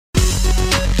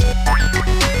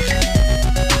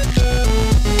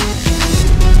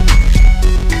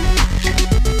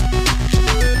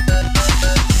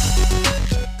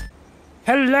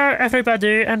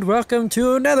everybody, and welcome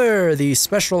to Nether, the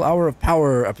special Hour of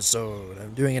Power episode.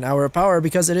 I'm doing an Hour of Power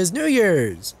because it is New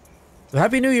Year's. So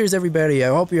happy New Year's, everybody. I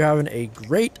hope you're having a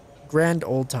great, grand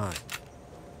old time.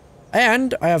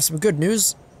 And I have some good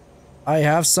news. I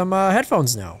have some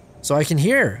headphones now, so I can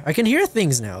hear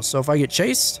things now. So if I get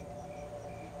chased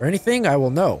or anything, I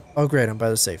will know. Oh great, I'm by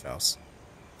the safe house.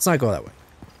 Let's not go that way.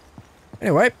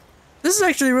 Anyway, this is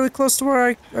actually really close to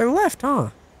where I left, huh?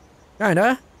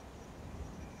 Kinda.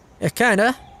 Yeah,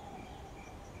 kinda.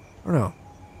 I don't know.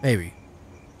 Maybe.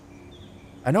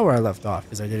 I know where I left off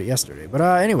because I did it yesterday. But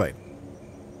anyway.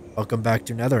 Welcome back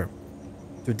to Nether.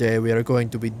 Today we are going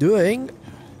to be doing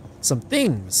some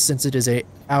things. Since it is an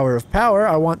Hour of Power,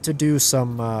 I want to do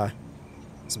some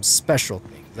special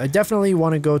things. I definitely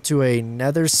want to go to a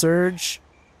Nether Surge.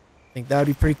 I think that would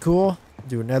be pretty cool.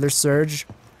 Do a Nether Surge.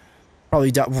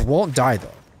 Probably won't die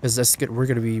though, because we're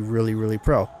going to be really, really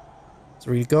pro. So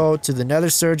we go to the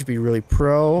Nether Surge, be really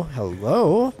pro.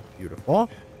 Hello. Beautiful.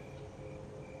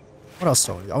 What else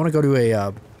do I want to do? I want to go to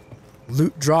a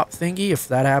loot drop thingy if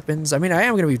that happens. I mean, I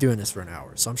am going to be doing this for an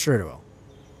hour, so I'm sure it will.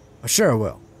 I'm sure it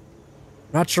will.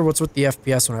 Not sure what's with the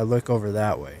FPS when I look over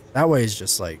that way. That way is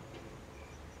just like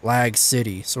lag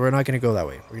city, so we're not going to go that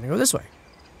way. We're going to go this way.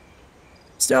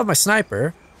 Still have my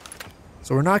sniper,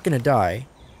 so we're not going to die.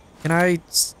 Can I...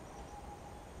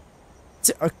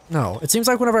 no, it seems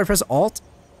like whenever I press Alt,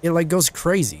 it like goes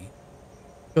crazy.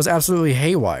 It goes absolutely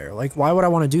haywire. Like, why would I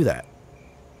want to do that?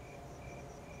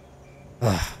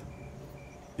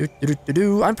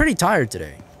 I'm pretty tired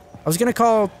today. I was gonna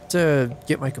call to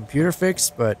get my computer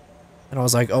fixed, but then I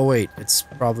was like, oh wait, it's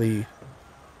probably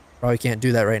can't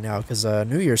do that right now because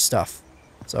New Year's stuff.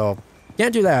 So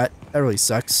can't do that. That really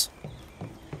sucks.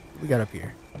 What we got up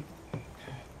here?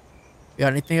 You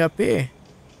got anything up here?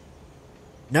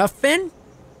 Nothing?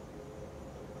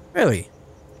 Really?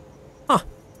 Huh.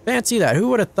 Fancy that. Who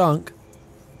would have thunk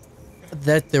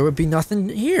that there would be nothing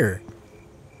here?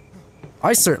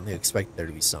 I certainly expect there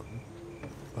to be something.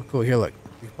 Oh, cool. Here, look.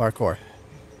 Parkour.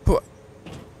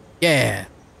 Yeah.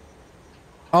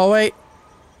 Oh, wait.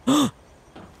 No.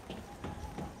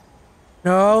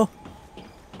 No,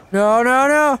 no,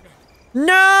 no.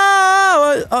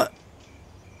 No!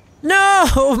 No!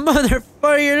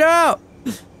 Motherfucker, no!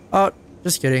 Oh,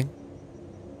 just kidding.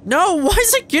 No, why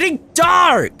is it getting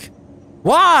dark?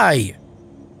 Why?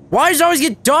 Why does it always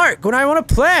get dark when I want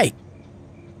to play?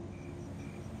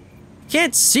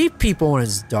 Can't see people when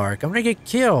it's dark. I'm gonna get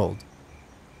killed.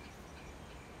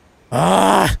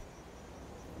 I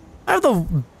have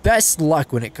the best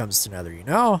luck when it comes to Nether, you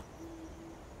know?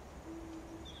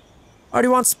 Ardy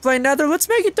wants to play Nether. Let's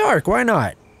make it dark. Why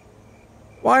not?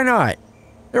 Why not?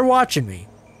 They're watching me.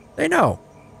 They know.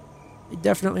 They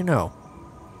definitely know.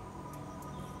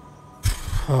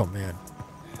 Oh, man.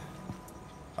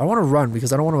 I want to run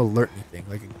because I don't want to alert anything,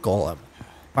 like a golem.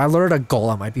 If I alerted a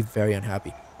golem, I'd be very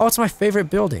unhappy. Oh, it's my favorite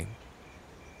building.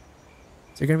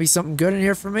 Is there going to be something good in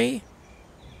here for me?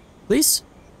 Please?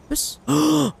 Please?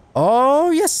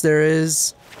 Oh, yes, there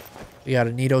is. We got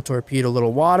a Nito Torpedo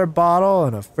little water bottle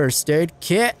and a first aid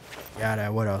kit.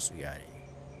 What else we got here?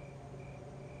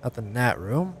 Nothing in that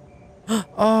room.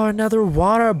 Oh, another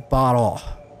water bottle.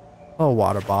 Oh,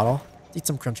 water bottle. Eat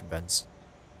some Crunch Bends.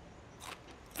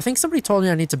 I think somebody told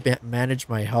me I need to manage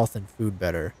my health and food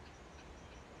better.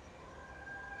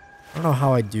 I don't know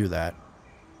how I do that.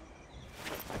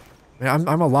 I mean,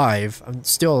 I'm alive. I'm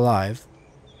still alive.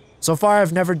 So far,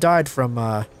 I've never died from,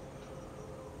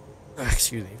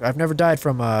 excuse me. I've never died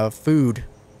from, food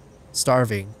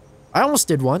starving. I almost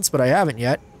did once, but I haven't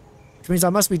yet. Which means I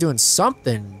must be doing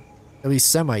something at least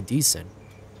semi-decent.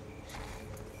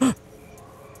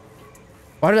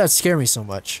 Why did that scare me so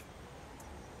much?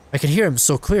 I can hear him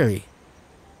so clearly.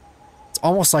 It's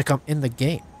almost like I'm in the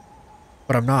game.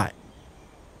 But I'm not.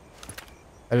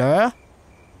 Hello?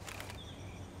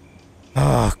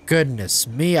 Oh, goodness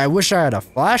me. I wish I had a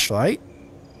flashlight.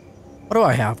 What do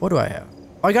I have? What do I have?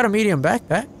 Oh, I got a medium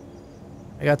backpack.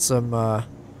 I got some,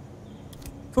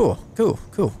 Cool.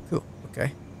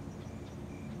 Okay.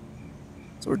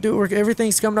 So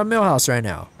everything's coming up Millhouse right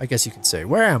now, I guess you could say.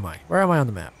 Where am I? Where am I on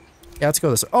the map? Yeah, let's go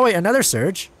this way. Oh, wait, another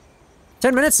surge.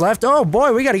 10 minutes left. Oh,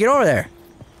 boy, we gotta get over there.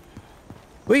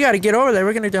 We gotta get over there.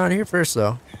 We're gonna down here first,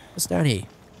 though. What's down here?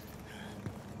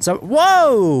 So,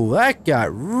 whoa! That got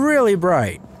really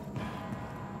bright.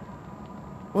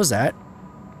 What was that?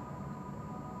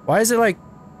 Why is it like...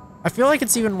 I feel like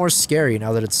it's even more scary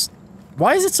now that it's...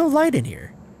 Why is it so light in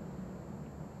here?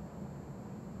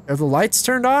 Are the lights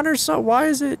turned on or so? Why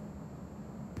is it...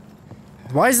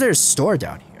 Why is there a store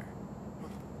down here?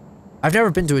 I've never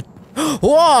been to it.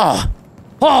 Whoa!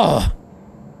 Oh!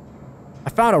 I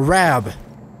found a rab.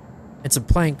 And some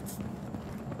playing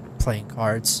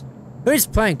cards. Who needs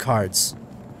playing cards?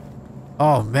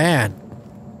 Oh, man.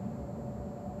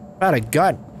 Found a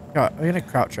gun. No, I'm gonna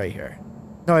crouch right here.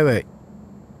 No, wait.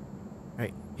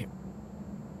 Right here.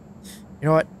 You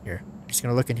know what? Here. I'm just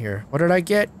gonna look in here. What did I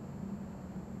get?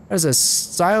 There's a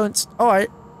silenced... Oh,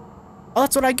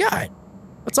 that's what I got.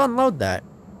 Let's unload that.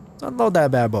 Let's unload that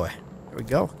bad boy. There we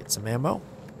go. Get some ammo.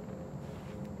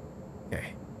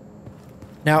 Okay.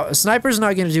 Now, a sniper's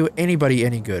not going to do anybody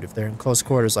any good if they're in close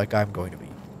quarters like I'm going to be.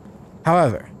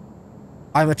 However,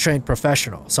 I'm a trained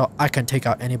professional, so I can take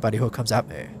out anybody who comes at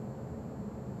me.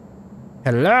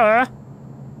 Hello?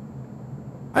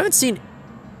 I haven't seen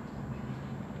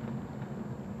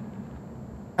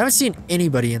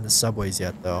anybody in the subways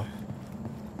yet, though.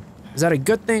 Is that a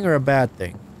good thing or a bad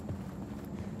thing?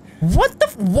 What the...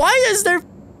 Why is there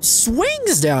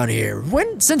swings down here?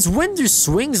 Since when do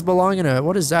swings belong in a...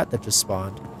 What is that just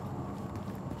spawned?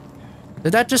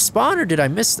 Did that just spawn or did I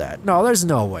miss that? No, there's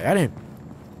no way. I didn't...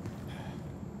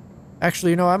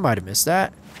 Actually, you know, I might have missed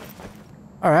that.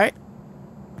 Alright.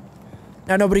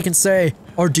 Now nobody can say,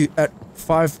 Ardy, at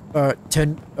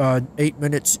 8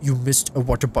 minutes, you missed a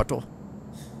water bottle.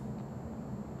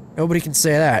 Nobody can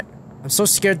say that. I'm so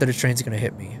scared that a train's gonna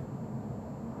hit me.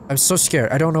 I'm so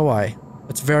scared. I don't know why.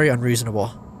 It's very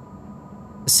unreasonable.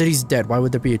 The city's dead. Why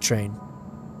would there be a train?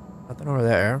 Nothing over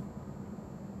there.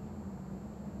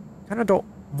 Kinda don't...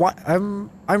 What? I'm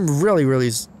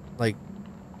really, like...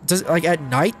 Like, at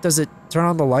night, does it turn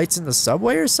on the lights in the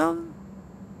subway or something?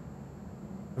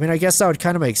 I mean, I guess that would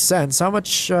kind of make sense. How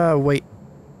much, weight?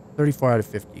 34 out of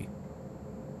 50.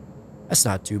 That's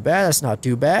not too bad. That's not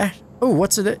too bad. Oh,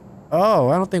 what's it? Oh,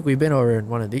 I don't think we've been over in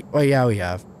one of these. Oh, yeah, we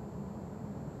have.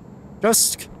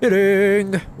 Just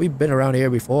kidding. We've been around here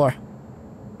before.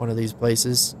 One of these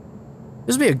places.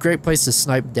 This would be a great place to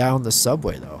snipe down the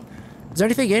subway, though. Is there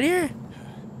anything in here?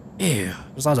 Ew.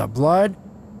 There's lots of blood.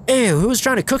 Ew, who was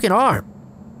trying to cook an arm?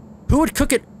 Who would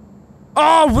cook it?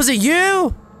 Oh, was it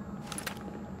you?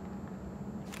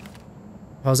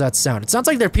 How's that sound? It sounds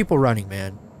like there are people running,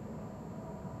 man.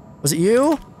 Was it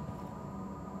you?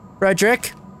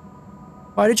 Frederick?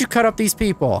 Why did you cut up these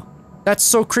people? That's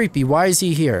so creepy. Why is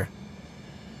he here?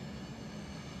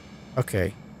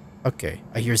 Okay. Okay.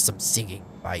 I hear some singing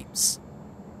pipes.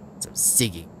 Some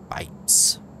singing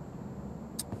pipes.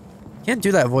 Can't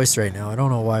do that voice right now. I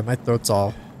don't know why. My throat's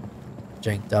all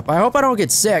janked up. I hope I don't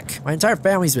get sick. My entire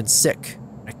family's been sick.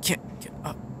 I can't get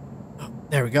up. Oh,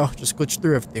 there we go. Just glitch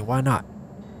through everything. Why not?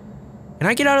 Can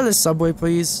I get out of this subway,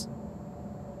 please?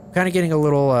 I'm kind of getting a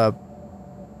little,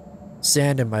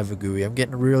 sand in my vagui. I'm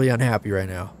getting really unhappy right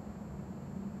now.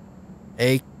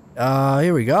 Hey,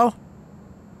 here we go.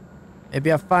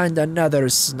 Maybe I'll find another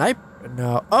sniper.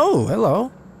 No. Oh,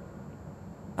 hello.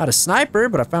 Not a sniper,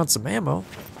 but I found some ammo.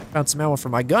 Found some ammo for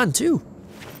my gun, too.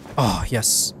 Oh,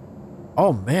 yes.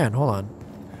 Oh, man. Hold on.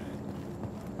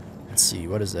 Let's see.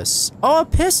 What is this? Oh, a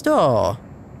pistol.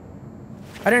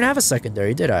 I didn't have a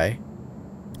secondary, did I?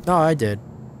 No, I did.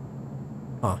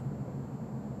 Huh.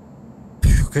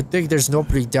 Good thing there's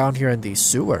nobody down here in these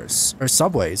sewers. Or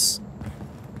subways.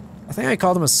 I think I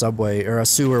called them a subway or a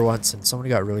sewer once and somebody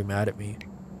got really mad at me.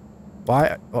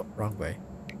 Why? Oh, wrong way.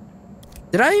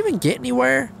 Did I even get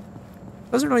anywhere?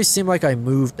 Doesn't really seem like I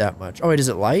moved that much. Oh, wait, is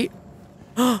it light?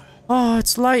 Oh,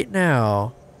 it's light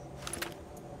now.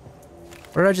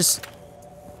 Or did I just...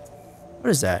 What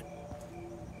is that?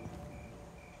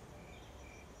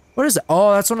 What is that?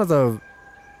 Oh, that's one of the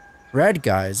red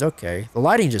guys. Okay. The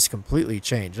lighting just completely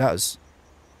changed. That was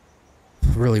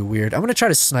really weird. I'm gonna try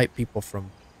to snipe people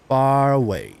from far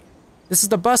away. This is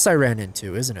the bus I ran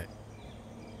into, isn't it?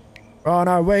 We're on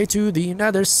our way to the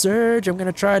Nether surge. I'm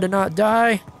gonna try to not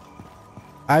die.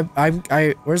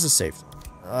 Where's the safe?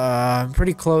 I'm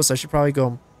pretty close. I should probably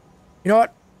go. You know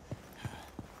what?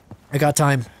 I got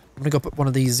time. I'm gonna go put one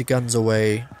of these guns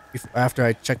away after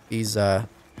I check these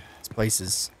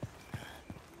places.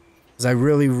 Because I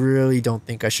really don't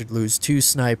think I should lose 2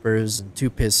 snipers and 2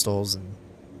 pistols and,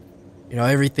 you know,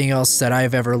 everything else that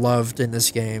I've ever loved in this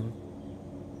game.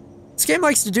 This game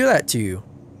likes to do that to you.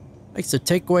 Likes to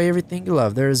take away everything you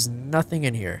love. There's nothing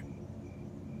in here.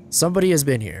 Somebody has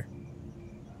been here.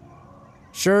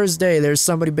 Sure as day, there's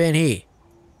somebody been here.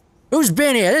 Who's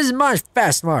been here? This is my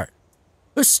Fast Mart.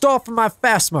 Who stole from my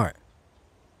Fast Mart?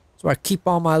 That's where I keep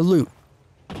all my loot.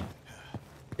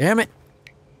 Damn it.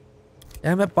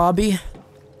 Damn it, Bobby.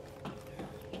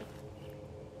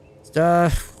 Oh,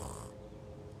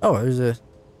 there's a...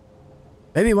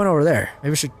 Maybe he went over there. Maybe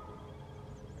we should...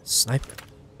 Snipe him.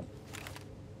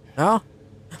 No?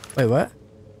 Wait, what?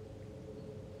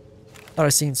 Thought I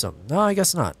seen something. No, I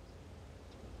guess not.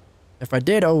 If I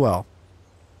did, oh well.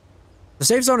 The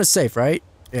safe zone is safe, right?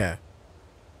 Yeah.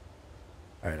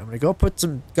 Alright, I'm gonna go put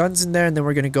some guns in there, and then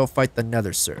we're gonna go fight the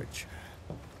Nether Surge.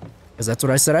 Because that's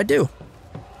what I said I'd do.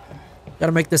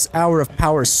 Gotta make this hour of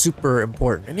power super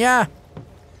important. And yeah,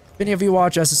 if any of you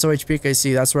watch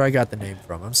SSOHPKC, that's where I got the name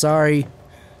from. I'm sorry.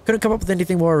 Couldn't come up with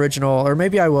anything more original. Or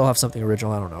maybe I will have something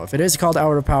original, I don't know. If it is called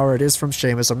Hour of Power, it is from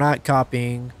Seamus. I'm not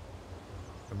copying.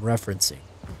 I'm referencing.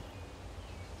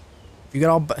 If you get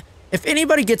all if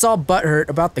anybody gets all butthurt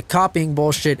about the copying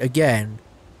bullshit again,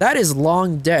 that is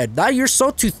long dead. That you're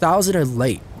so 2000 and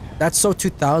late. That's so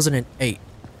 2008.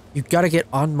 You gotta get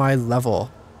on my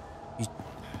level. You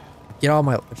get on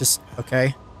my just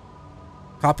okay.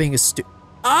 Copying is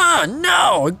ah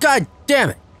no! God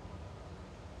damn it!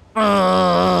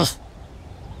 Oh,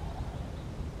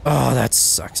 that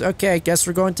sucks. Okay, I guess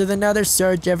we're going to the Nether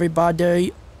Surge,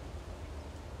 everybody.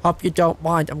 Hope you don't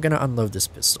mind. I'm gonna unload this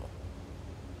pistol.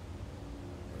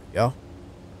 There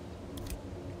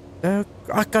we go.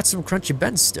 I got some crunchy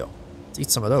bends still. Let's eat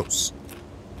some of those.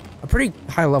 I'm pretty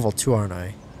high level too, aren't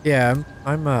I? Yeah,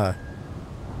 I'm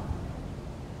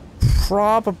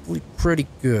probably pretty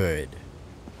good.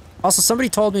 Also, somebody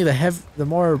told me the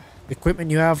more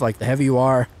equipment you have, like the heavier you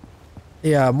are,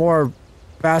 the more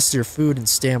faster your food and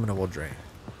stamina will drain.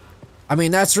 I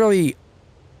mean, that's really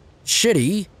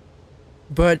shitty,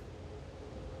 but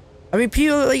I mean,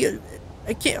 people like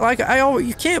I can't like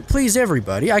you can't please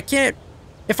everybody. I can't.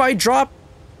 If I drop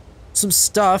some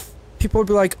stuff, people would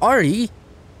be like, Ardy,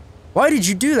 why did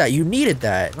you do that? You needed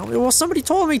that. And I'll be, well, somebody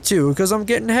told me to because I'm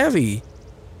getting heavy.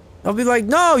 I'll be like,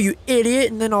 no, you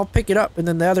idiot, and then I'll pick it up, and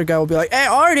then the other guy will be like, hey,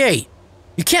 Ardy,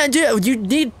 you can't do it.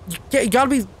 You gotta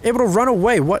be able to run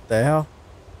away. What the hell?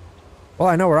 Well,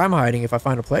 I know where I'm hiding if I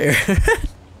find a player.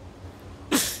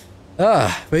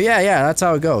 But yeah, that's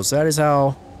how it goes. That is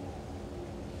how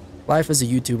life as a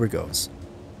YouTuber goes.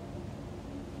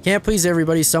 Can't please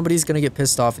everybody. Somebody's gonna get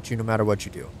pissed off at you no matter what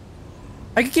you do.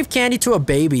 I could give candy to a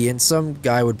baby, and some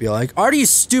guy would be like, Ardy, you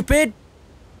stupid?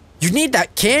 You need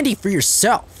that candy for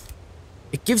yourself.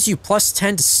 It gives you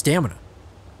 +10 to stamina.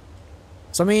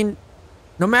 So, I mean,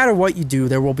 no matter what you do,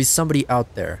 there will be somebody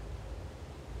out there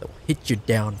that will hit you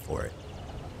down for it.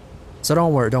 So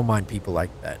don't worry, don't mind people like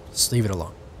that. Just leave it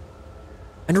alone.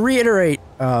 And to reiterate,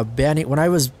 when I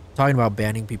was talking about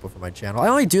banning people from my channel, I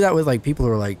only do that with like people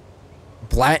who are like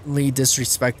blatantly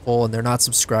disrespectful and they're not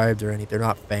subscribed or anything, they're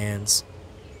not fans.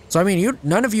 So I mean,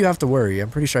 none of you have to worry. I'm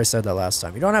pretty sure I said that last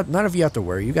time. None of you have to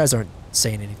worry. You guys aren't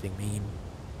saying anything mean.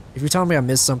 If you're telling me I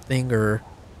missed something, or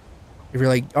if you're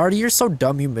like, Ardy, you're so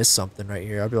dumb you missed something right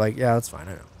here, I'll be like, yeah, that's fine,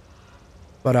 I know.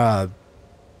 But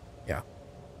yeah.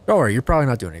 Don't worry, you're probably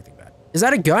not doing anything bad. Is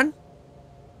that a gun?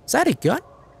 Is that a gun?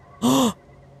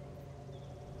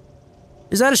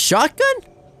 Is that a shotgun?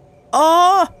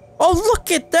 Oh, look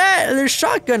at that! There's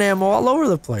shotgun ammo all over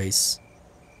the place.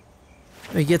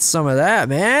 Let me get some of that,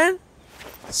 man.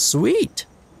 Sweet.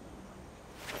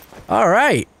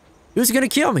 Alright. Who's gonna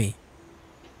kill me?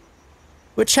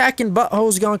 Which hacking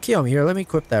butthole's gonna kill me? Here, let me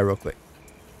equip that real quick.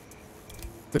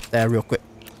 Equip that real quick.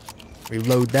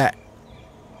 Reload that.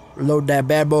 Reload that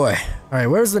bad boy. Alright,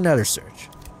 where's the Nether Surge?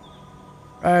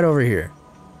 Right over here.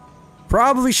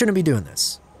 Probably shouldn't be doing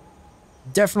this.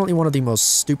 Definitely one of the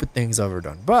most stupid things I've ever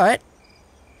done. But,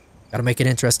 gotta make it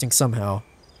interesting somehow.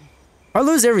 If I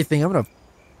lose everything, I'm gonna...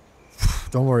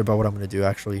 Don't worry about what I'm gonna do,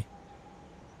 actually.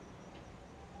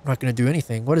 I'm not gonna do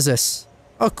anything. What is this?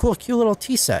 Oh, cool. Cute little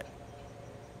tea set.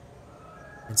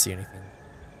 Didn't see anything.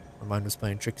 My mind was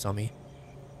playing tricks on me.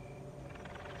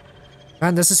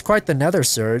 Man, this is quite the Nether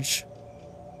Surge.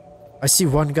 I see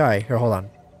one guy. Here, hold on.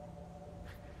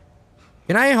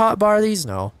 Can I hotbar these?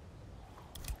 No.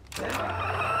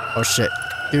 Oh, shit.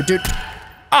 Dude.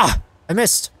 Ah! I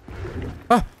missed.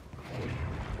 Ah!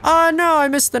 Oh, no, I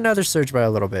missed the Nether Surge by a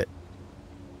little bit.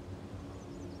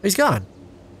 He's gone.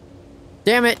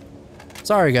 Damn it.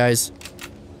 Sorry, guys.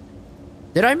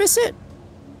 Did I miss it?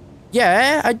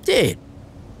 Yeah, I did.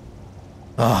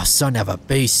 Oh, son of a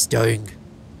bee sting.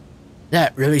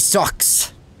 That really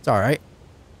sucks. It's alright.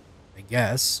 I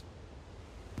guess.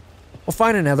 We'll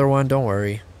find another one, don't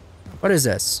worry. What is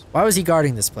this? Why was he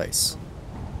guarding this place?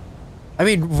 I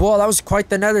mean, well, that was quite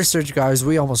the Nether Surge, guys.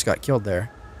 We almost got killed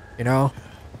there. You know?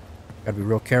 Gotta be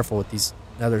real careful with these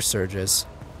Nether Surges.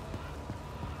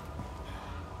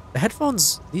 The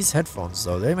headphones, these headphones,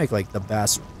 though, they make, like, the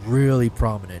bass really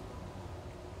prominent.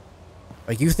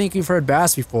 Like, you think you've heard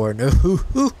bass before. No.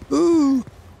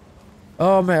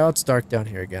 Oh, man, it's dark down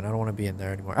here again. I don't want to be in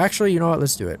there anymore. Actually, you know what?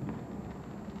 Let's do it.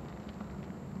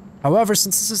 However,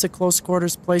 since this is a close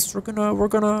quarters place, we're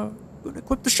gonna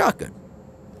equip the shotgun.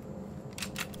 Here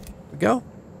we go.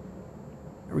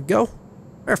 There we go.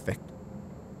 Perfect.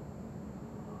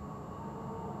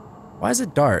 Why is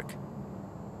it dark?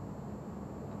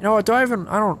 You know what, I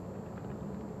don't...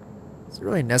 Is it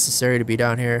really necessary to be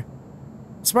down here?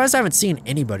 I'm surprised I haven't seen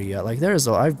anybody yet. Like,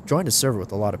 I've joined a server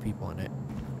with a lot of people in it.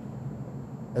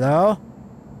 Hello?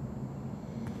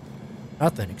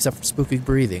 Nothing, except for spooky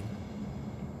breathing.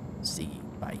 Singing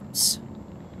pipes.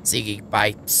 Singing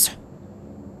pipes.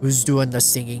 Who's doing the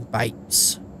singing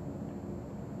pipes?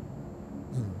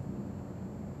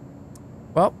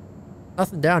 Well,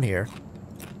 nothing down here.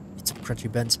 Eat some crunchy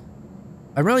bends.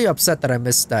 I'm really upset that I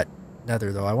missed that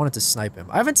Nether, though. I wanted to snipe him.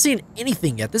 I haven't seen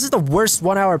anything yet. This is the worst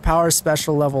 1 hour power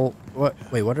special level. What?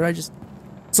 Wait, what did I just...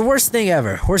 It's the worst thing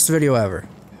ever. Worst video ever.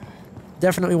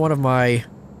 Definitely one of my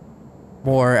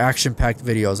more action-packed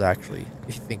videos, actually,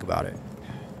 if you think about it.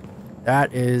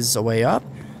 That is a way up.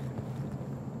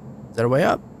 Is that a way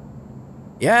up?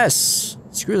 Yes!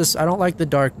 Screw this. I don't like the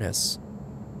darkness.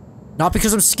 Not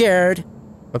because I'm scared,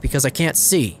 but because I can't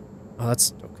see. Oh,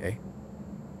 that's okay.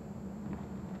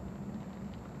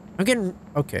 I'm getting...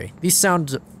 Okay. These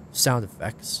sound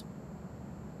effects.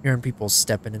 Hearing people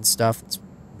stepping and stuff. It's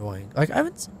annoying. Like, I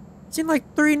haven't seen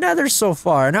like 3 Nethers so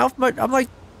far. And I'm like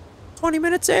 20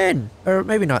 minutes in. Or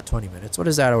maybe not 20 minutes. What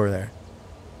is that over there?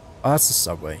 Oh, that's the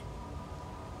subway.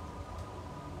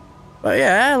 But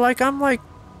yeah, like, I'm like...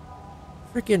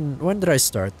 Freaking... When did I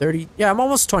start? 30... Yeah, I'm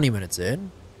almost 20 minutes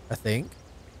in. I think.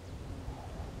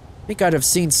 I think I'd have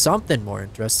seen something more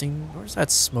interesting. Where's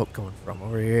that smoke coming from?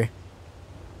 Over here.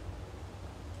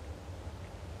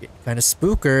 Getting kind of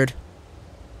spookered.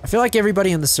 I feel like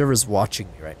everybody in the server is watching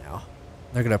me right now.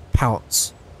 They're gonna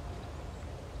pounce.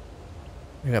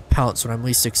 They're gonna pounce when I'm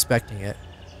least expecting it.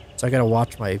 So I gotta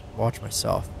watch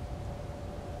myself.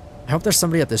 I hope there's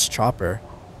somebody at this chopper.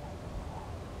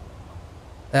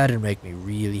 That'd make me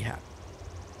really happy.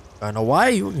 I know why.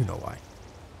 You know why.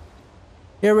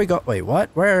 Here we go. Wait, what?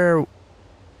 Where?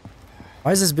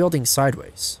 Why is this building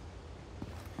sideways?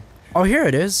 Oh, here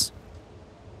it is.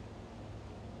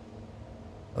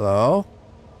 Hello?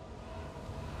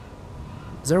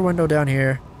 Is there a window down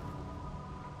here?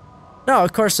 No,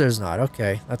 of course there's not.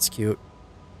 Okay, that's cute.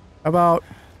 How about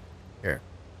here?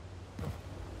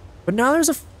 But now there's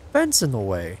a fence in the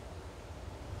way.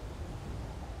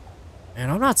 And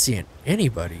I'm not seeing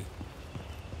anybody.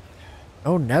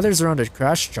 No Nethers around a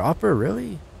crashed chopper,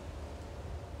 really?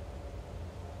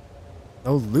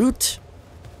 No loot?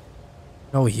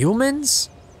 No humans?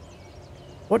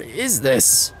 What is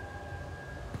this?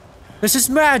 This is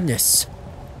madness!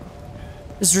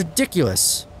 This is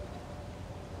ridiculous.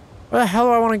 Where the hell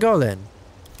do I want to go then?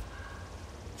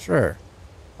 Sure.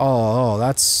 Oh,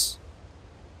 that's...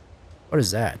 What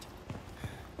is that?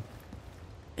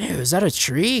 Ew, is that a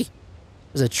tree?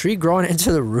 Is a tree growing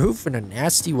into the roof in a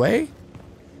nasty way?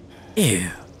 Ew.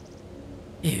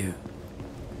 Ew.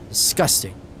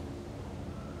 Disgusting.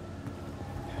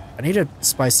 I need to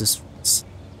spice this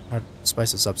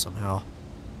up somehow.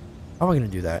 How am I gonna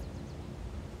do that?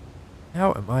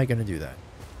 How am I gonna do that?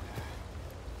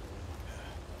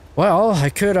 Well, I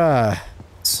could, let's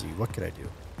see, what could I do?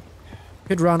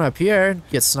 Could run up here and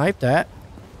get sniped at.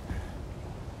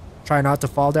 Try not to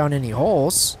fall down any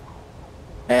holes.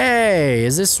 Hey,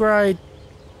 is this where I...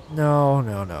 No,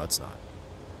 it's not.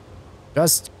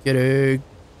 Just kidding.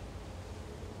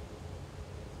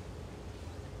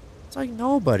 It's like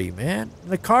nobody, man.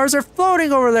 The cars are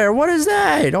floating over there. What is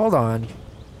that? Hold on.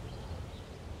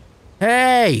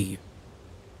 Hey!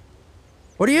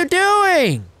 What are you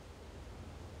doing?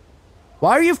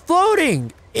 Why are you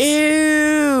floating?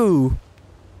 Ew!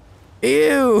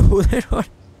 Ew!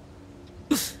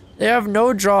 They have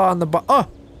no draw on the oh!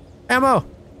 Ammo!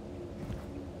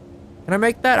 Can I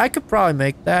make that? I could probably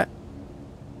make that.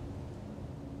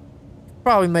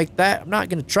 Probably make that. I'm not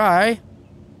gonna try.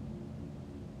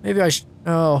 Maybe I should...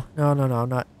 No, I'm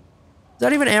not. Is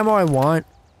that even ammo I want?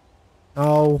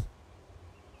 No.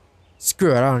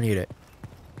 Screw it, I don't need it.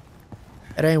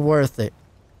 It ain't worth it.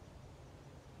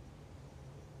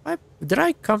 Did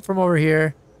I come from over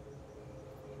here?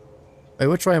 Wait,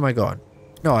 which way am I going?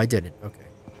 No, I didn't. Okay.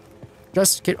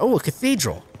 Just kidding. Oh, a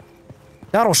cathedral.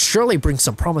 That'll surely bring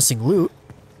some promising loot.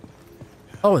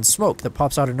 Oh, and smoke that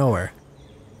pops out of nowhere.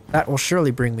 That will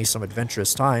surely bring me some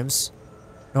adventurous times.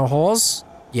 No holes?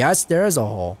 Yes, there is a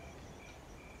hole.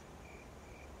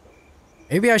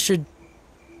 Maybe I should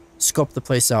scope the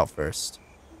place out first.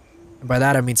 And by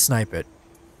that I mean snipe it.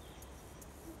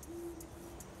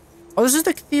 Oh, this is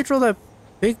the cathedral that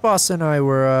Big Boss and I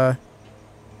were,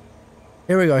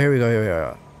 Here we go.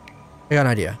 I got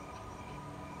an idea.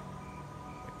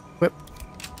 Whip.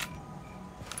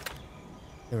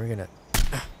 Then we're gonna...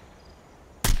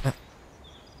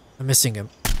 I'm missing him.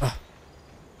 Ugh.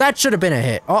 That should have been a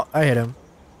hit. Oh, I hit him.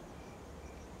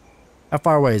 How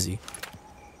far away is he?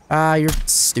 Ah, you're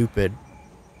stupid.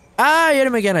 Ah, I hit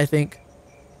him again, I think.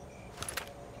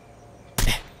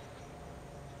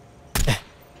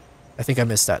 I think I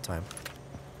missed that time.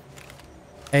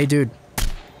 Hey, dude. You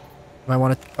might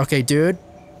want to... Okay, dude.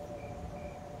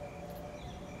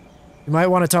 You might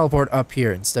want to teleport up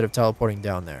here instead of teleporting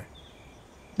down there.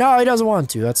 No, he doesn't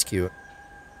want to. That's cute.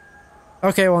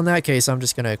 Okay, well, in that case, I'm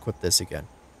just going to equip this again.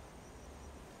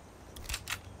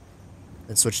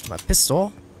 Then switch to my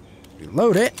pistol.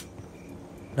 Reload it.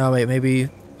 No, wait, maybe...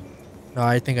 No,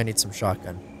 I think I need some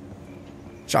shotgun.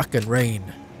 Shotgun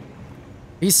rain.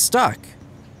 He's stuck.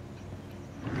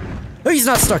 No, he's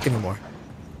not stuck anymore.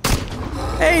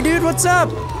 Hey, dude, what's up?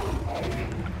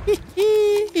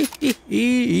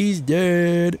 He's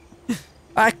dead.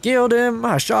 I killed him.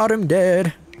 I shot him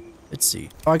dead. Let's see.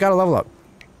 Oh, I gotta level up.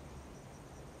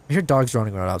 I hear dogs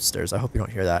running around upstairs. I hope you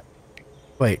don't hear that.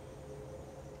 Wait.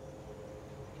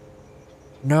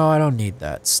 No, I don't need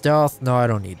that. Stealth? No, I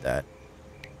don't need that.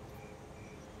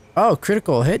 Oh,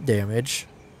 critical hit damage.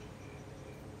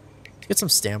 Let's get some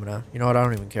stamina. You know what? I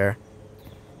don't even care.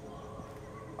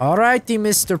 Alrighty,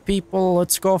 Mr. People.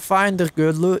 Let's go find the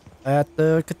good loot at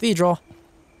the cathedral.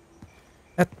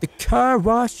 At the car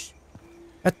wash.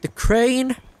 At the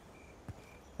crane.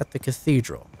 At the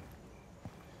cathedral.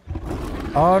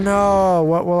 Oh no,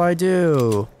 what will I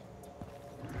do?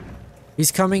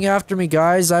 He's coming after me,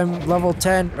 guys. I'm level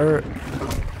 10, or...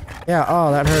 Yeah,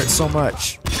 oh, that hurt so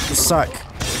much. You suck.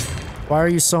 Why are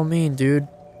you so mean, dude?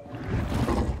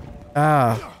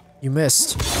 Ah, you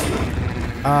missed.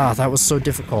 Ah, that was so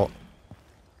difficult.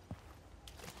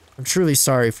 I'm truly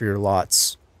sorry for your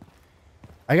lots.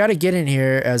 I gotta get in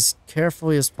here as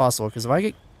carefully as possible, because if I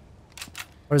get...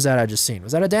 What is that I just seen?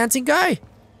 Was that a dancing guy?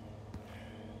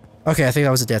 Okay, I think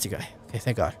that was a dancing guy. Okay,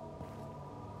 thank God.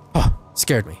 Oh,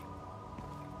 scared me.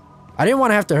 I didn't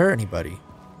want to have to hurt anybody.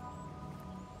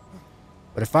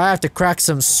 But if I have to crack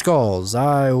some skulls,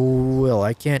 I will.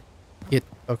 I can't get...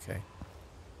 Okay.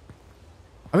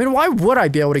 I mean, why would I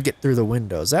be able to get through the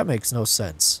windows? That makes no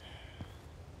sense.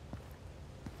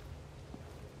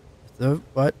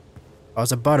 What? Oh,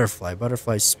 it's a butterfly.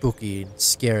 Butterfly's spooky and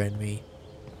scaring me.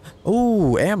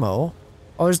 Ooh, ammo.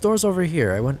 Oh, there's doors over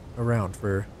here. I went around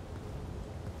for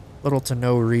little to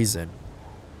no reason.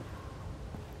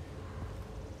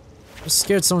 I'm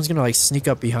scared someone's gonna, like, sneak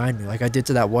up behind me like I did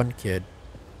to that one kid.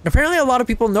 And apparently a lot of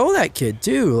people know that kid,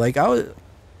 too. Like,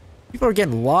 people are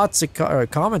getting lots of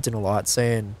commenting a lot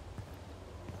saying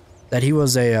that he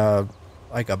was a,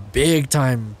 like a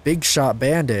big-time, big-shot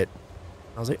bandit.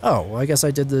 I was like, oh, well, I guess I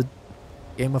did the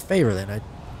game a favor then. I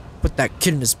put that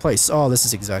kid in his place. Oh, this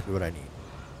is exactly what I need.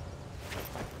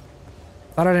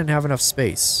 Thought I didn't have enough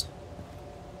space.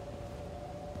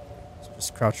 So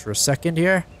just crouch for a second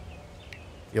here.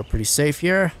 Feel pretty safe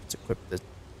here. Let's equip the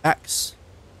axe.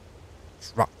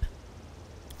 Drop.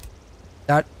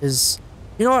 That is...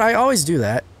 You know what? I always do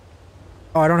that.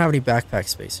 Oh, I don't have any backpack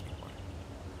space anymore.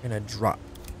 I'm gonna drop.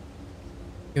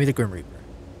 Give me the Grim Reaper.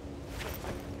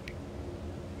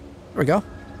 There we go.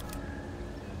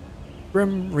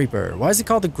 Grim Reaper. Why is it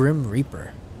called the Grim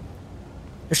Reaper?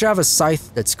 I should have a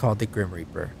scythe that's called the Grim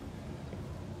Reaper.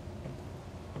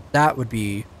 That would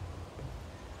be...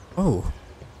 Oh.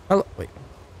 Hello. Wait.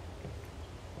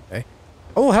 Okay.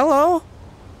 Oh, hello.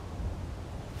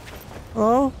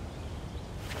 Hello.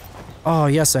 Oh,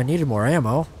 yes, I needed more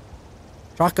ammo.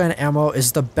 Shotgun ammo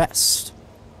is the best.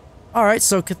 Alright,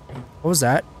 so... What was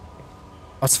that?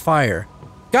 Oh, it's fire.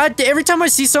 God, every time I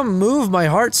see something move, my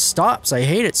heart stops. I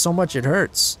hate it so much it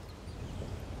hurts.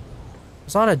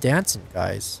 There's a lot of dancing,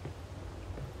 guys.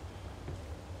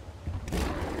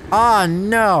 Ah,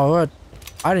 no.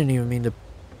 I didn't even mean to...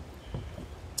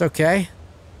 It's okay.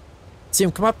 See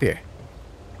him come up here.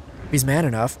 He's man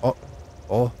enough. Oh.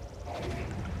 Oh.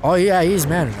 Oh, yeah, he's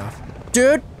man enough.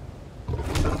 Dude!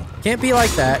 Can't be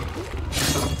like that.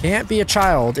 Can't be a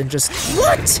child and just...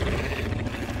 What?!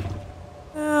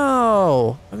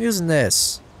 No! I'm using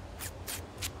this.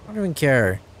 I don't even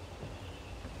care.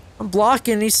 I'm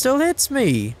blocking and he still hits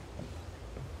me.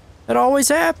 That always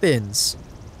happens.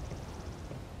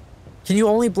 Can you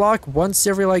only block once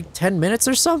every, like, 10 minutes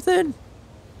or something?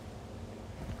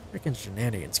 Freaking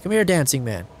shenanigans. Come here, dancing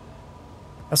man.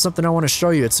 That's something I want to show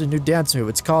you. It's a new dance move.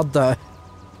 It's called the...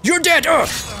 You're dead! Ew.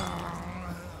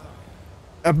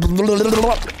 I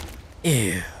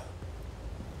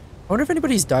wonder if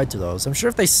anybody's died to those. I'm sure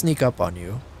if they sneak up on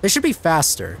you, they should be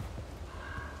faster.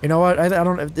 You know what? I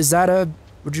don't... Is that a...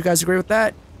 Would you guys agree with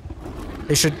that?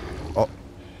 They should... Oh.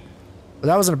 But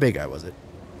that wasn't a big guy, was it?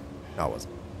 No, it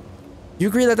wasn't. you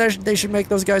agree that they should make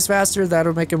those guys faster?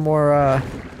 That'll make them more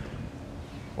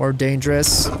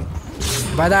dangerous.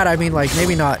 By that, I mean, like,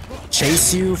 maybe not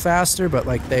chase you faster, but,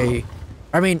 like, they...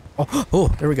 I mean... Oh,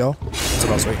 there we go. That's what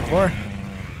I was waiting for.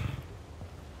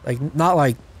 Like, not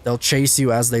like they'll chase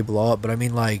you as they blow up, but I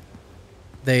mean, like,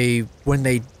 when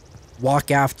they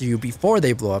walk after you before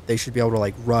they blow up, they should be able to,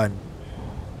 like, run.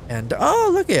 And, oh,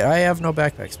 look it, I have no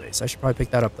backpack space. I should probably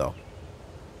pick that up, though.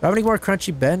 Do I have any more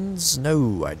crunchy bends?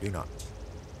 No, I do not.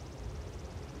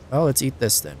 Well, let's eat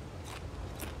this, then.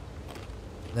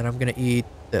 And then I'm gonna eat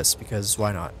this, because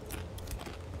why not?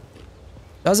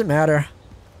 Doesn't matter.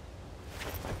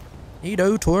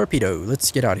 Neato torpedo.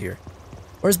 Let's get out of here.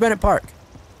 Where's Bennett Park?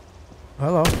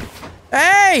 Hello.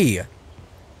 Hey!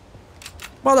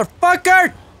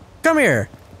 Motherfucker! Come here.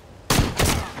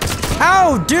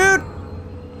 Ow, dude!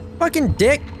 Fucking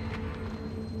dick.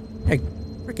 Hey,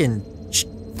 freaking...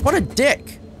 What a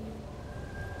dick.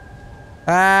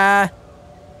 I'm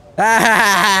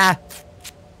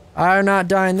not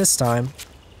dying this time.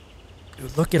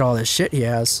 Dude, look at all this shit he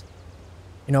has.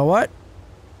 You know what?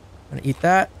 I'm gonna eat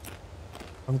that.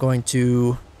 I'm going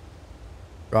to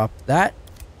drop that.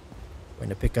 I'm going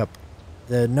to pick up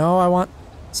the... No, I want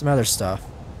some other stuff.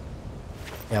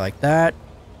 Yeah, like that.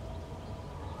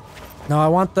 No, I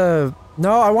want the...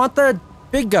 No, I want the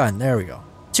big gun. There we go.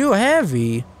 Too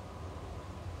heavy.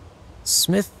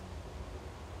 Smith.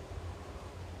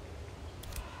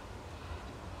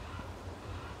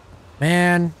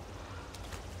 Man.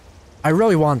 I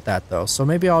really want that, though. So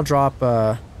maybe I'll drop,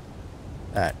 that.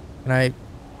 Can I...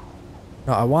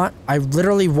 No, I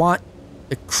literally want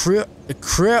the crew.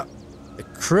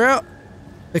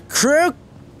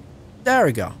 There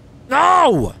we go.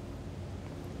 No!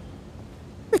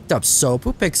 Picked up soap.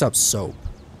 Who picks up soap?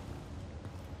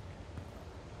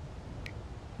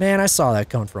 Man, I saw that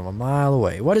coming from a mile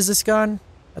away. What is this gun?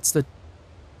 That's the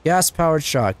gas-powered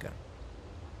shotgun.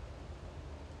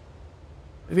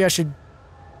 Maybe I should...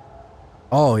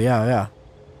 Oh, yeah.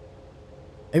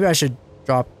 Maybe I should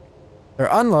drop... Or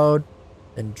unload,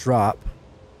 then drop,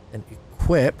 then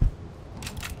equip.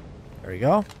 There we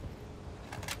go.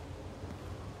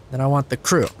 Then I want the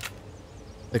crew.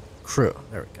 The crew.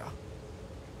 There we go.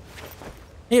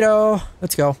 Neato.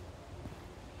 Let's go.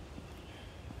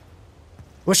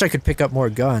 Wish I could pick up more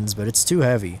guns, but it's too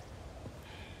heavy.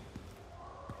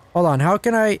 Hold on, how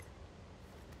can I...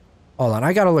 Hold on,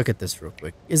 I gotta look at this real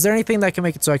quick. Is there anything that can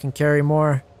make it so I can carry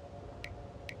more?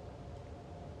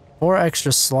 4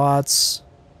 extra slots.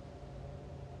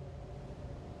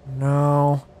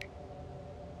 No.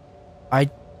 I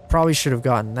probably should have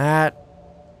gotten that.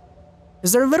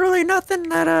 Is there literally nothing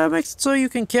that makes it so you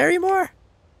can carry more?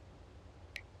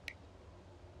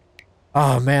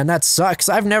 Oh man, that sucks.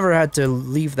 I've never had to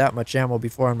leave that much ammo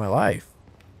before in my life.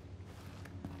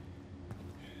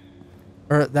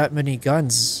 Or that many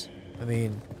guns. I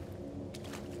mean,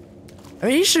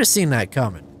 you should have seen that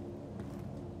coming.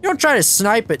 You don't try to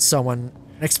snipe at someone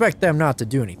and expect them not to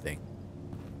do anything.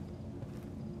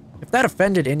 If that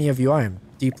offended any of you, I am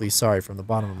deeply sorry from the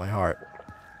bottom of my heart.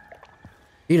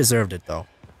 He deserved it, though.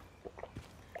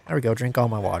 There we go, drink all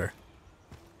my water.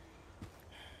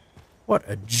 What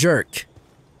a jerk.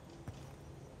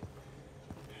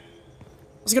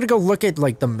 I was gonna go look at,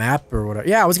 like, the map or whatever.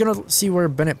 Yeah, I was gonna see where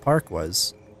Bennett Park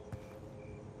was.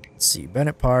 Let's see,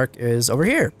 Bennett Park is over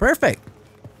here. Perfect.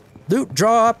 Loot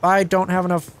drop. I don't have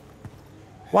enough.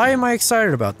 Why am I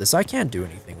excited about this? I can't do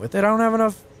anything with it. I don't have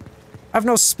enough. I have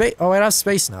no space. Oh, I have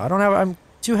space now. I don't have. I'm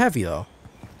too heavy, though.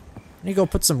 I need to go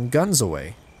put some guns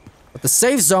away. But the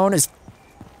safe zone is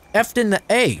effed in the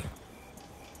A.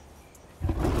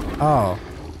 Oh.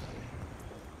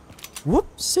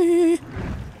 Whoopsie.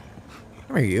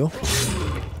 Come here, you.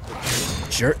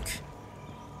 Jerk.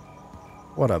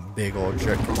 What a big old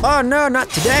jerk. Oh, no, not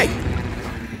today.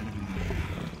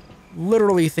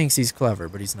 Literally thinks he's clever,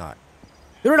 but he's not.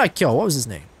 Who did I kill? What was his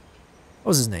name?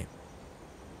 What was his name?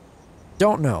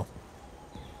 Don't know.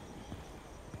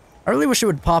 I really wish it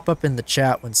would pop up in the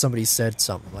chat when somebody said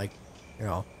something, like, you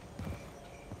know.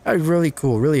 That'd be really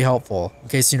cool, really helpful. In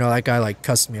case, you know, that guy, like,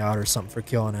 cussed me out or something for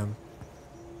killing him.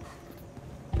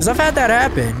 Because I've had that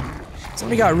happen.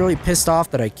 Somebody got really pissed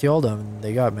off that I killed him, and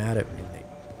they got mad at me.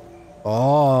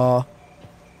 Oh.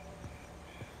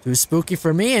 Too spooky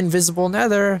for me, invisible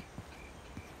Nether.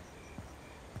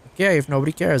 Okay, if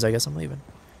nobody cares, I guess I'm leaving.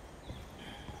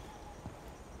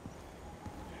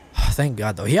 Thank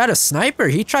God, though. He had a sniper.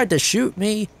 He tried to shoot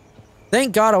me.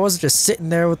 Thank God I wasn't just sitting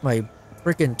there with my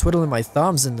freaking twiddling my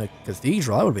thumbs in the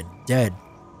cathedral. I would have been dead.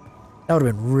 That would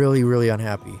have been really, really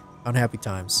unhappy. Unhappy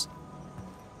times.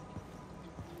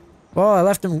 Well, I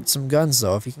left him some guns,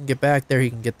 though. If he can get back there,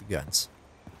 he can get the guns.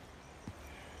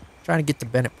 Trying to get to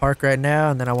Bennett Park right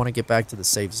now, and then I want to get back to the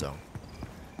safe zone.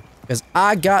 Because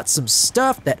I got some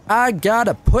stuff that I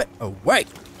gotta put away.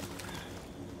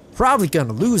 Probably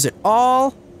gonna lose it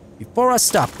all before I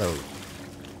stop though.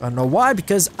 I don't know why,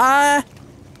 because my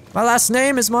last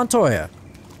name is Montoya.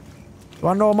 Do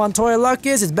I know what Montoya luck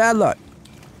is? It's bad luck.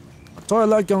 Montoya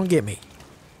luck gonna get me.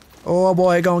 Oh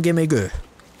boy, it gonna get me good.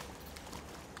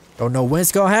 Don't know when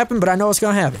it's gonna happen, but I know it's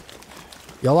gonna happen.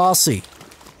 You'll all see.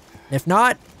 And if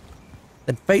not,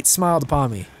 then fate smiled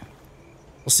upon me.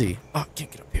 We'll see. Oh,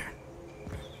 can't get up here.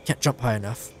 Can't jump high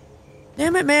enough.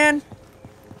 Damn it, man.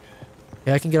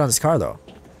 Yeah, I can get on this car though.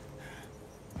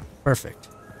 Perfect.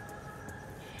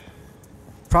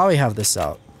 Probably have this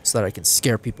out so that I can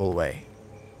scare people away.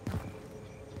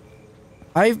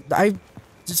 I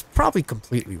it's probably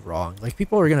completely wrong. Like,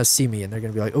 people are gonna see me and they're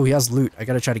gonna be like, oh, he has loot. I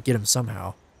gotta try to get him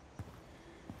somehow.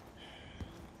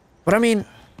 But I mean,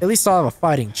 at least I'll have a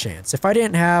fighting chance. If I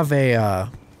didn't have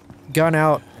a gun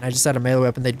out and I just had a melee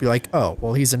weapon, they'd be like, oh,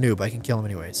 well, he's a noob. I can kill him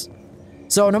anyways.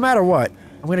 So no matter what,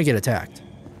 I'm gonna get attacked.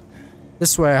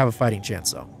 This way I have a fighting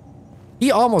chance though.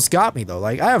 He almost got me though.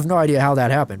 Like, I have no idea how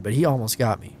that happened, but he almost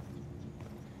got me.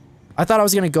 I thought I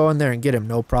was gonna go in there and get him,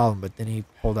 no problem, but then he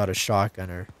pulled out a shotgun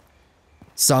or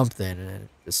something, and it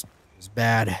just was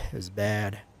bad. It was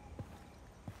bad.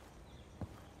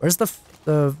 Where's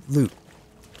the loot?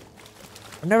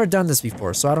 I've never done this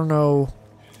before, so I don't know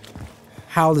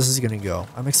how this is gonna go.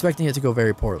 I'm expecting it to go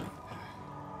very poorly.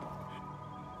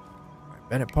 Alright,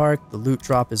 Bennett Park, the loot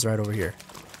drop is right over here.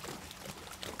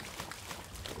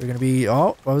 We're gonna be,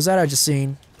 oh, what was that I just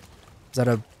seen? Was that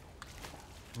a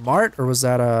mart or was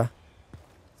that a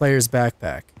player's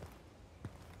backpack?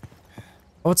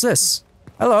 Oh, what's this?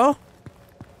 Hello?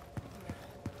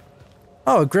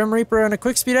 Oh, a Grim Reaper and a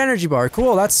Quick Speed Energy Bar.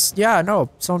 Cool, that's, yeah,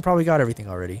 no, someone probably got everything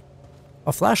already.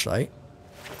 A flashlight?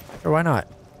 Or why not?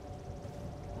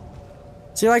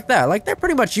 See, like that. Like, they're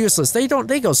pretty much useless. They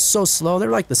go so slow.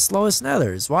 They're like the slowest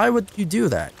nethers. Why would you do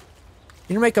that?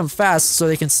 You make them fast so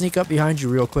they can sneak up behind you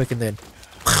real quick and then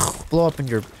blow up in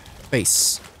your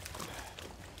face.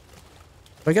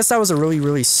 But I guess that was a really,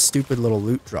 really stupid little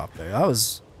loot drop there. That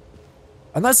was...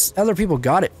 Unless other people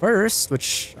got it first,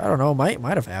 which, I don't know, might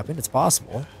have happened. It's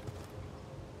possible.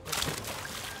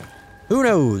 Who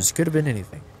knows? Could have been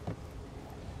anything.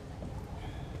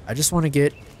 I just want to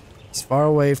get as far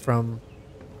away from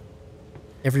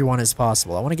everyone as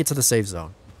possible. I want to get to the safe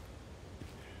zone.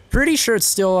 Pretty sure it's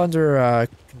still under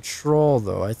control,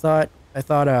 though. I thought,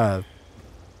 I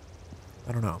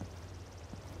don't know.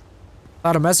 I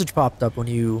thought a message popped up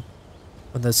when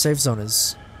the safe zone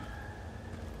is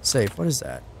safe. What is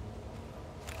that?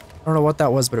 I don't know what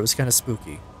that was, but it was kind of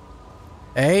spooky.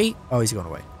 Hey? Oh, he's going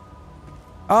away.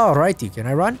 Alrighty, can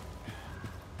I run?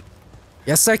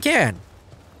 Yes, I can.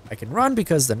 I can run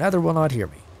because the Nether will not hear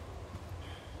me.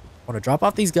 I want to drop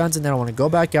off these guns and then I want to go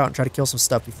back out and try to kill some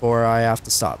stuff before I have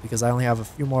to stop because I only have a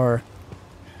few more.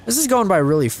 This is going by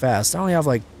really fast. I only have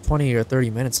like 20 or 30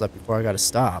 minutes left before I got to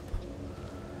stop.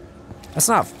 That's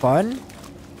not fun.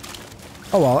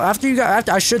 Oh well,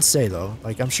 I should say though,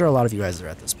 like I'm sure a lot of you guys are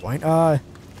at this point. I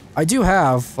do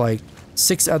have like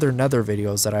 6 other Nether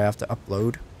videos that I have to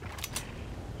upload.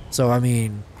 So I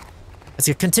mean, it's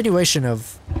a continuation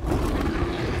of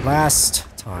last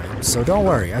time. So don't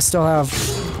worry, I still have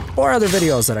 4 other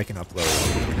videos that I can upload.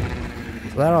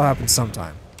 So that'll happen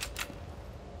sometime.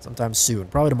 Sometime soon,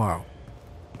 probably tomorrow.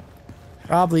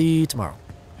 Probably tomorrow.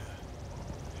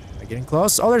 Am I getting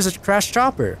close? Oh, there's a crashed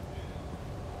chopper.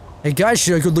 Hey guys,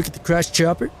 should I go look at the crashed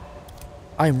chopper?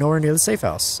 I am nowhere near the safe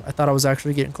house. I thought I was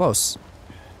actually getting close.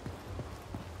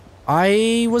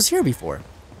 I was here before.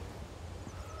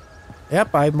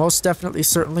 Yep, I most definitely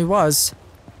certainly was.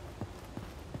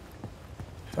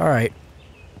 Alright.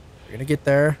 We're gonna get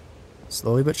there.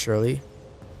 Slowly but surely.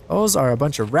 Those are a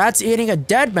bunch of rats eating a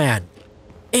dead man.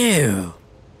 Ew.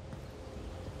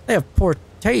 They have poor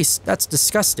taste. That's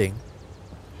disgusting.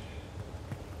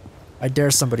 I dare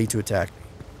somebody to attack me.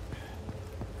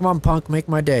 Come on, punk, make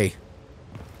my day.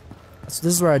 This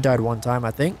is where I died one time, I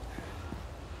think.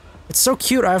 It's so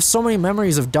cute. I have so many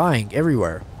memories of dying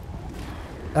everywhere.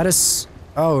 That is...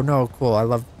 Oh, no, cool. I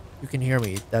love... You can hear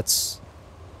me. That's...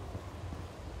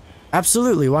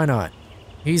 Absolutely, why not?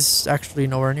 He's actually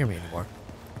nowhere near me anymore.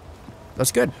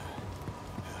 That's good.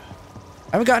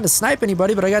 I haven't gotten to snipe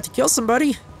anybody, but I got to kill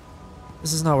somebody.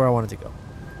 This is not where I wanted to go.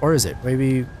 Or is it?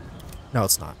 Maybe... No,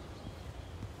 it's not.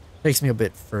 Takes me a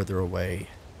bit further away.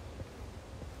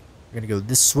 We're gonna go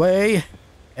this way.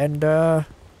 And,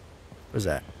 what's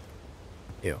that?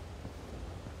 Ew.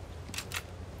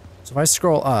 So if I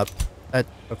scroll up...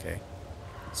 Okay.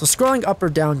 So scrolling up or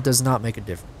down does not make a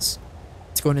difference.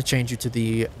 It's that's going to change you to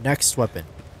the next weapon.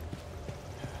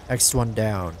 Next one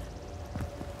down.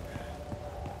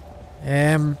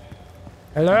 Hello?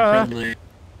 I'm friendly.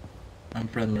 I'm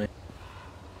friendly.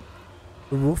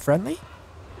 Ooh, friendly?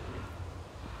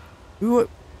 Who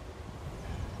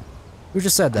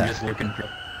just said that? I'm just looking for...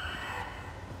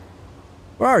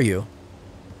 Where are you?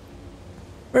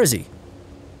 Where is he?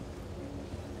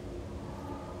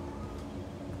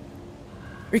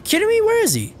 Are you kidding me? Where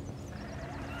is he?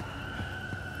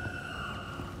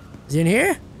 Is he in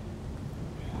here?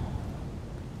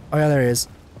 Oh yeah, there he is.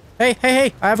 Hey, hey,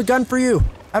 hey! I have a gun for you!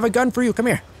 I have a gun for you! Come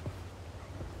here!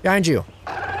 Behind you.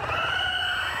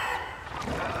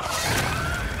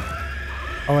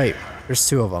 Oh wait, there's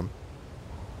two of them.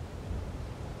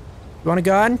 You want a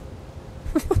gun?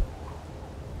 Can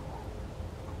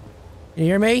you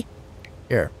hear me?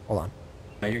 Here, hold on.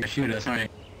 You're gonna shoot us, aren't you?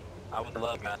 I would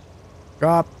love that.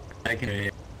 Drop. I can hear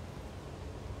you.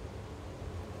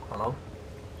 Hello?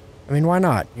 I mean, why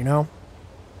not, you know?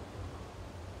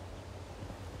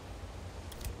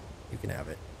 You can have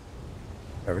it.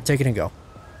 Whatever, take it and go.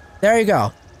 There you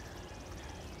go.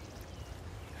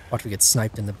 Watch me get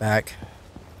sniped in the back.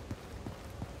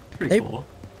 Pretty cool.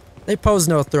 They pose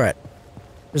no threat.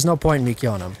 There's no point in me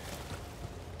killing them.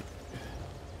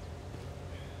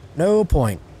 No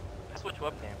point. Switch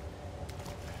webcam.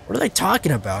 What are they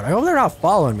talking about? I hope they're not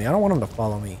following me. I don't want them to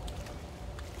follow me.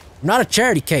 I'm not a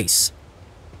charity case.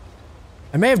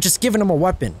 I may have just given them a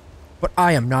weapon, but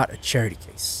I am not a charity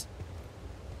case.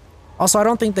 Also, I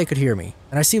don't think they could hear me.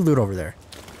 And I see loot over there.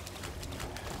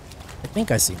 I think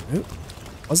I see loot.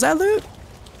 Was that loot?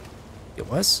 It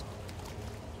was.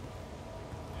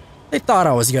 They thought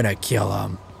I was gonna kill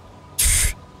them.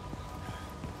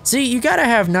 See, you gotta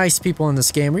have nice people in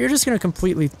this game or you're just gonna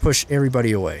completely push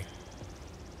everybody away.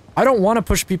 I don't want to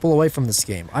push people away from this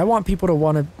game. I want people to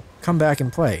want to come back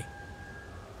and play.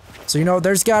 So, you know,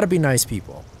 there's gotta be nice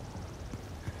people.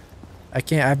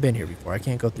 I've been here before. I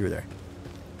can't go through there.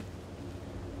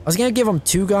 I was gonna give them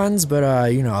 2 guns,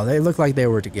 but, you know, they look like they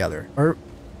were together. Or,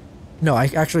 no, I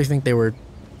actually think they were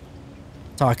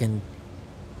talking.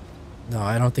 No,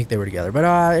 I don't think they were together. But,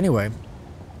 anyway.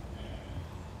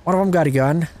 One of them got a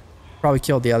gun. Probably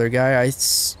killed the other guy.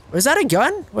 Was that a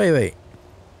gun? Wait.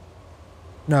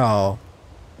 No.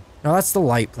 No, that's the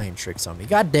light playing tricks on me.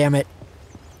 God damn it.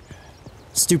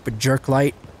 Stupid jerk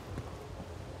light.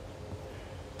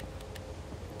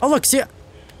 Oh, look, see?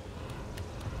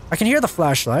 I can hear the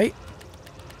flashlight.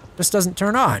 Just doesn't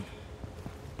turn on.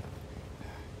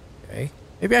 Okay.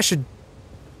 Maybe I should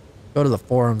go to the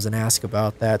forums and ask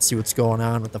about that, see what's going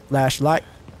on with the flashlight.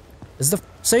 Is the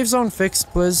save zone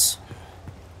fixed, please?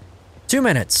 2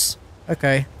 minutes.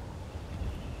 Okay.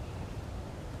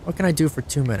 What can I do for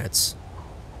 2 minutes?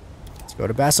 Let's go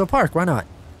to Basso Park, why not?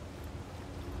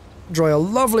 Enjoy a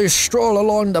lovely stroll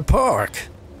along the park.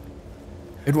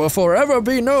 It will forever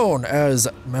be known as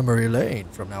Memory Lane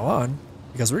from now on.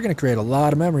 Because we're going to create a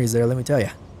lot of memories there, let me tell you.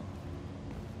 I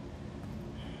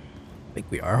think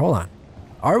we are, hold on.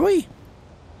 Are we?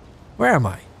 Where am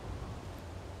I?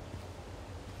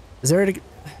 Is there even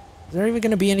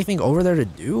going to be anything over there to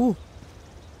do?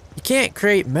 You can't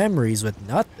create memories with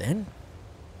nothing.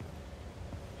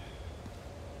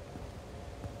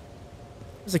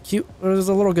 There's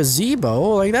a little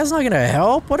gazebo. Like, that's not going to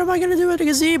help. What am I going to do with a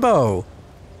gazebo?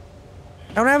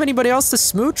 I don't have anybody else to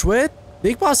smooch with.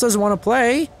 Big Boss doesn't want to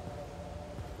play.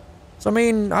 So, I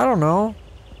mean, I don't know.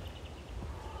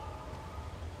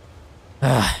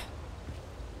 I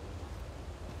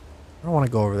don't want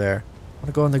to go over there. I want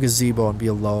to go in the gazebo and be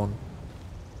alone.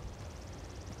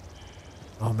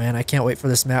 Oh man, I can't wait for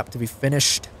this map to be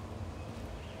finished.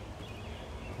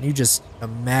 Can you just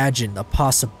imagine the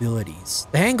possibilities?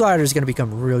 The hang glider is going to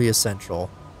become really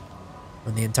essential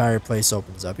when the entire place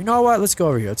opens up. You know what? Let's go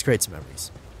over here. Let's create some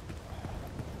memories.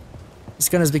 This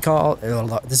gun is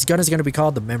going to be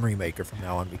called the Memory Maker from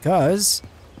now on because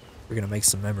we're going to make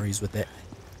some memories with it.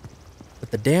 With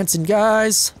the dancing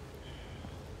guys.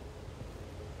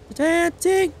 The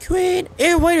dancing queen.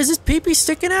 Ew, wait, is this pee-pee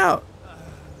sticking out?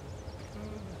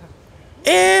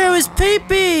 Ew, his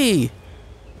pee-pee!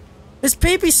 His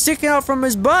pee-pee's sticking out from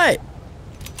his butt.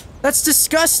 That's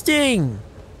disgusting.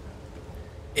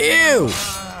 Ew.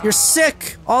 You're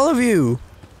sick, all of you.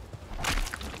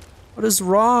 What is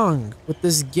wrong with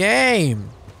this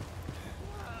game?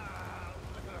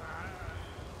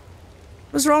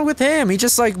 What's wrong with him? He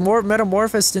just like more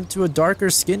metamorphosed into a darker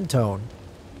skin tone.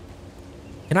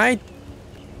 Can I?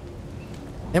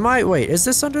 Wait, is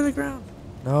this under the ground?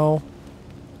 No.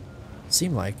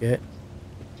 Seemed like it.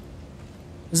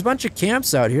 There's a bunch of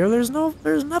camps out here. There's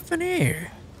nothing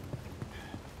here.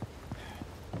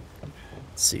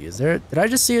 Let's see, is there... Did I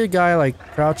just see a guy, like,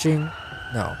 crouching?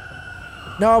 No.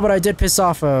 No, but I did piss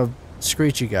off a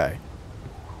screechy guy.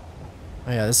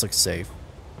 Oh yeah, this looks safe.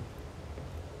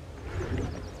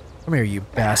 Come here, you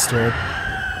bastard.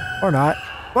 Or not.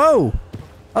 Whoa!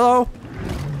 Hello!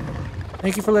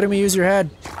 Thank you for letting me use your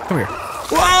head. Come here.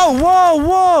 Whoa, whoa,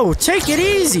 whoa! Take it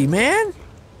easy, man!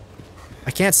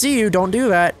 I can't see you, don't do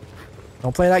that.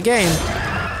 Don't play that game.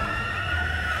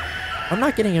 I'm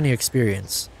not getting any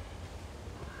experience.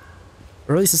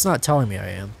 Or at least it's not telling me I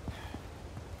am.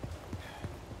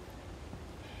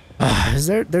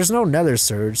 There's no nether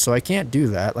surge, so I can't do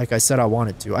that like I said I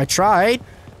wanted to. I tried.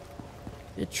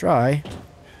 Did try.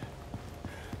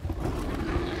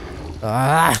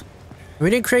 We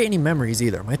didn't create any memories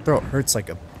either. My throat hurts like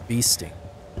a bee sting.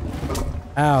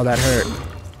 Ow, that hurt.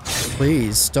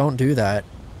 Please, don't do that.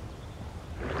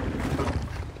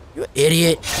 You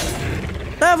idiot.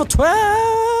 Level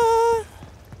 12!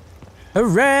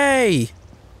 Hooray!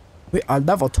 We are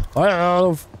level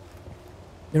 12.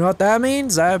 You know what that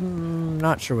means? I'm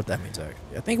not sure what that means,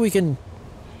 actually. I think we can...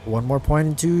 One more point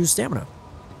into stamina.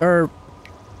 Or...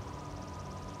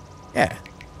 Yeah.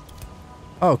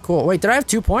 Oh, cool. Wait, did I have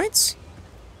 2 points?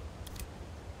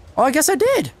 Oh, I guess I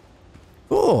did.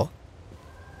 Cool.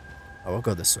 Oh, we'll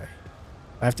go this way.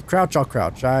 If I have to crouch, I'll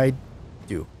crouch. I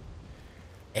do.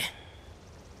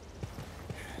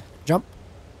 Jump.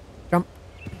 Jump.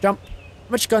 Jump.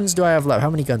 How much guns do I have left? How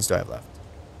many guns do I have left?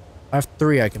 I have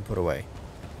 3 I can put away.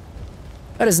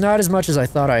 That is not as much as I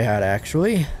thought I had,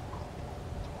 actually.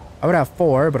 I would have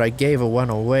 4, but I gave one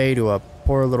away to a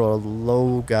poor little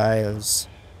low guy.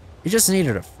 He just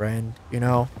needed a friend, you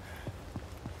know?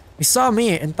 He saw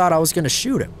me and thought I was gonna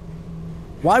shoot him.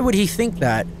 Why would he think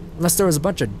that unless there was a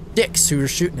bunch of dicks who were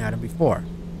shooting at him before?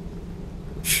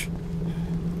 You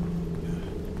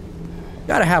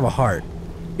gotta have a heart.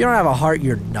 If you don't have a heart,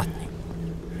 you're nothing.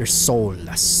 You're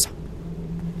soulless.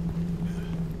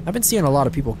 I've been seeing a lot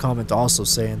of people comment also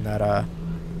saying that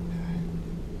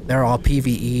they're all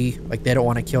PvE, like they don't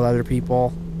want to kill other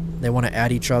people. They want to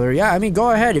add each other. Yeah, I mean,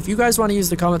 go ahead. If you guys want to use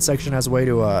the comment section as a way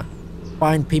to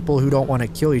find people who don't want to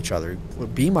kill each other,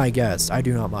 be my guest. I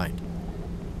do not mind.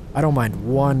 I don't mind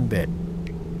one bit.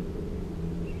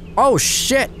 Oh,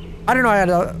 shit! I didn't know I had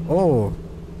I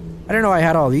didn't know I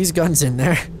had all these guns in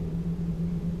there.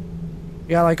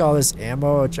 You got like all this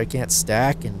ammo, which I can't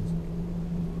stack, and...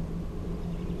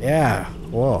 Yeah,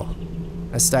 whoa. Can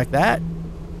I stack that?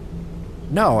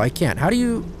 No, I can't. How do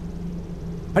you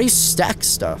stack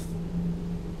stuff?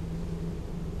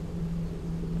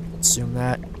 Assume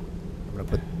that. I'm gonna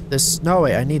put this... No,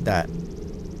 wait, I need that.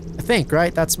 I think,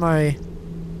 right? That's my...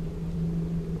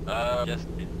 Yes.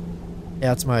 Yeah,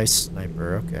 that's my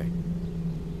sniper, okay.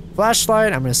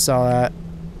 Flashlight, I'm gonna sell that.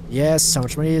 Yes, how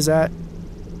much money is that?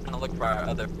 I'm gonna look for our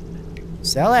other...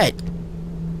 Sell it!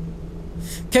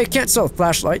 Okay, can't sell a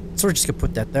flashlight, so we're just gonna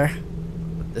put that there.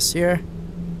 Put this here.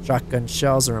 Shotgun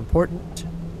shells are important.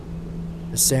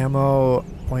 This ammo,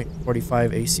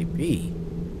 .45 ACP.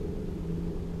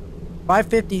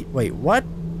 550, wait, what?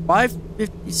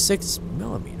 556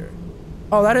 millimeter.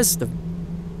 Oh, that is the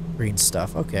green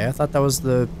stuff. Okay, I thought that was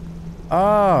the...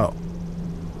 Oh.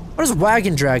 What does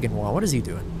Wagon Dragon want? What is he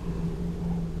doing?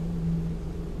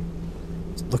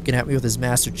 He's looking at me with his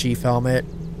Master Chief helmet.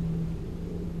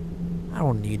 I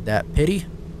don't need that pity.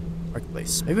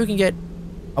 Marketplace. Maybe we can get...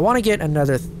 I want to get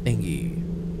another thingy.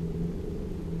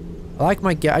 I like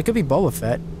my... I could be Boba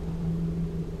Fett.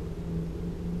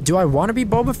 Do I want to be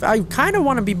Boba Fett? I kind of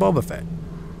want to be Boba Fett.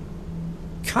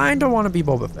 Kind of want to be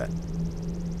Boba Fett.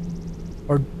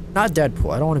 Or not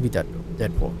Deadpool. I don't want to be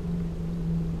Deadpool.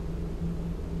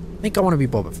 I think I want to be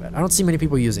Boba Fett. I don't see many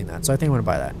people using that, so I think I'm going to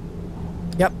buy that.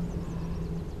 Yep.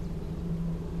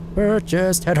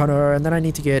 Purchased Headhunter, and then I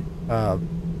need to get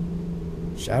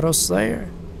Shadow Slayer.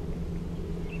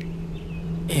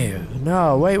 Ew,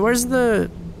 no, wait, where's the...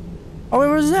 Oh, wait,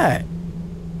 where's that?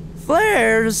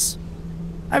 Flares?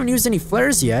 I haven't used any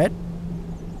flares yet.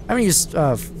 I haven't used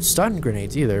stun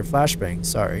grenades either. Flashbang,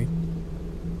 sorry.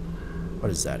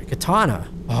 What is that? A katana.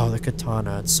 Oh, the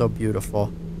katana. It's so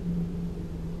beautiful.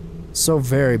 So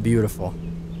very beautiful.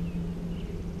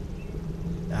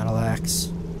 Battle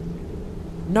axe.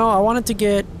 No, I wanted to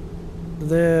get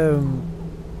the...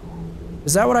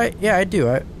 Is that what I... Yeah, I do.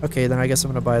 Okay, then I guess I'm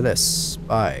gonna buy this.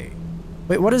 Buy.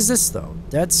 Wait, what is this, though?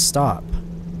 Dead stop.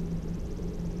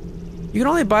 You can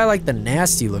only buy, like, the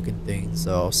nasty looking thing,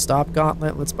 so stop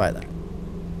gauntlet, let's buy that.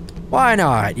 Why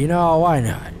not? You know, why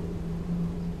not?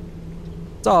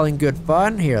 It's all in good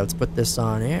fun. Here, let's put this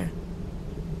on here.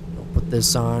 We'll put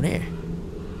this on here.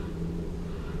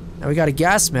 Now we got a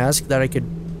gas mask that I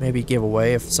could maybe give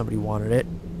away if somebody wanted it.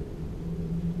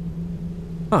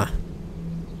 Huh.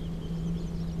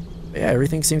 But yeah,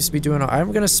 everything seems to be doing.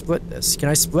 I'm gonna split this. Can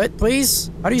I split, please?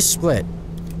 How do you split?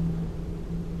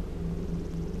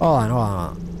 Hold on, hold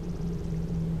on.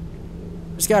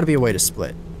 There's gotta be a way to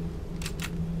split.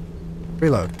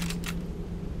 Reload.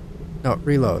 No,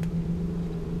 reload.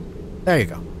 There you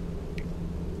go.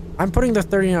 I'm putting the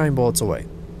 39 bullets away.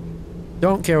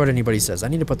 Don't care what anybody says. I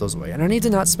need to put those away. And I need to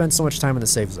not spend so much time in the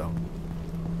safe zone.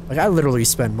 Like, I literally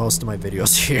spend most of my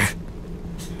videos here.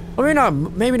 Well,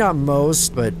 maybe not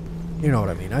most, but you know what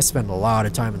I mean. I spend a lot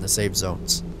of time in the safe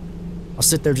zones. I'll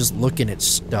sit there just looking at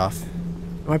stuff.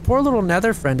 My poor little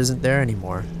Nether friend isn't there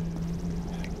anymore.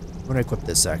 I'm gonna equip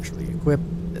this, actually. Equip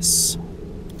this.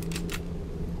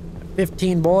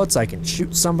 15 bullets, I can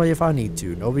shoot somebody if I need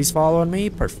to. Nobody's following me?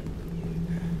 Perfect.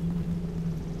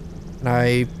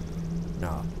 And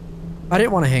no. I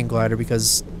didn't want a hang glider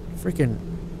because freaking...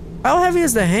 How heavy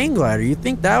is the hang glider? You'd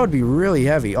think that would be really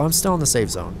heavy. Oh, I'm still in the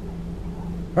safe zone.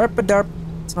 Herp-a-derp.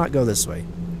 Let's not go this way.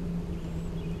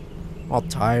 I'm all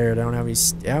tired. I don't have any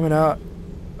stamina.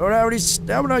 I don't have any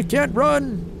stamina. I can't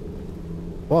run.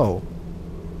 Whoa.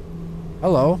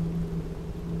 Hello.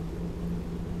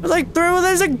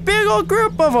 There's a big old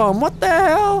group of them. What the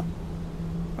hell?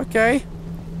 Okay.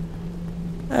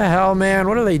 The hell, man?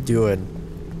 What are they doing?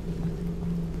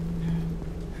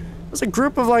 There's a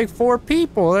group of like 4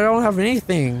 people. They don't have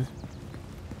anything.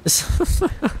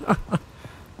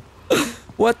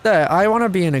 What the? I want to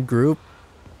be in a group.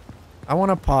 I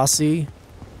want a posse.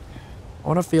 I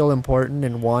want to feel important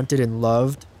and wanted and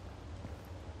loved.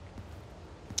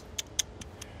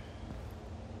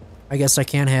 I guess I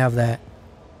can't have that.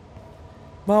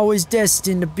 I'm always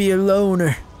destined to be a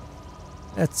loner.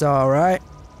 That's alright.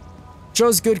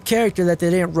 Shows good character that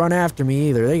they didn't run after me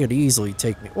either. They could easily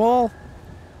take me. Well,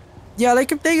 yeah, they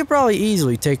could probably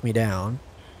easily take me down.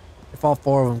 If all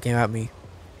 4 of them came at me.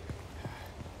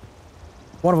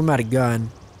 One of them had a gun.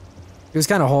 He was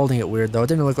kind of holding it weird though. It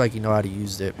didn't look like he knew how to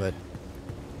use it, but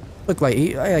looked like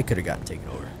I could have gotten taken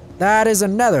over. That is a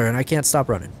Nether, and I can't stop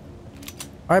running.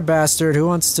 Alright, bastard.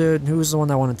 Who's the one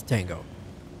that wanted to tango?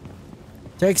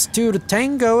 Takes 2 to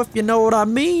tango, if you know what I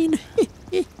mean.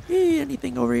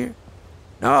 Anything over here?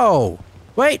 No.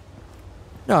 Wait.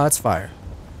 No, that's fire.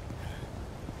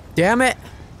 Damn it.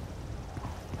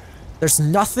 There's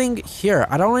nothing here.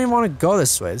 I don't even want to go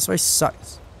this way. This way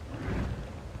sucks.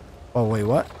 Oh, wait,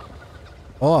 what?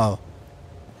 Oh.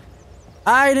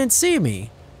 I didn't see me.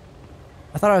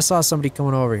 I thought I saw somebody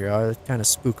coming over here. It kind of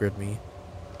spookered me.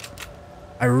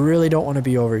 I really don't want to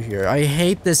be over here. I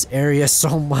hate this area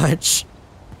so much.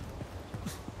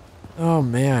 Oh,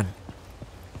 man.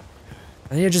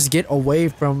 I need to just get away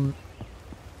from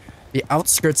the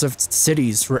outskirts of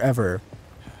cities forever.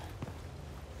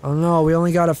 Oh no, we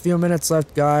only got a few minutes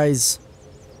left, guys.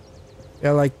 We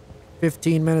got like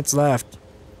 15 minutes left.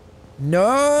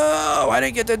 No! I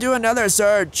didn't get to do another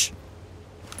search!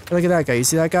 Look at that guy. You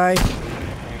see that guy?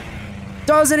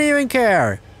 Doesn't even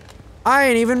care! I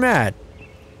ain't even mad.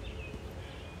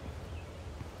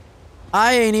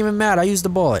 I ain't even mad. I used the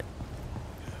bullet.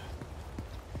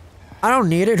 I don't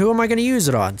need it. Who am I going to use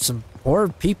it on? Some poor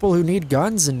people who need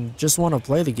guns and just want to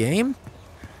play the game?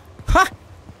 Ha!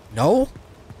 No.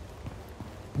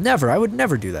 Never. I would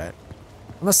never do that.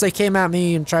 Unless they came at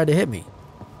me and tried to hit me.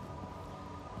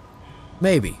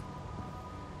 Maybe.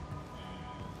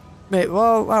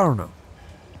 Well, I don't know.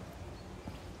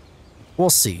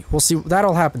 We'll see. We'll see.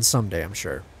 That'll happen someday, I'm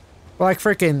sure. Well, like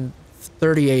freaking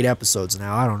 38 episodes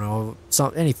now. I don't know.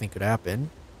 Anything could happen.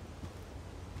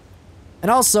 And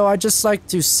also, I'd just like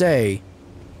to say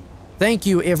thank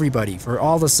you, everybody, for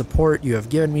all the support you have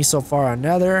given me so far on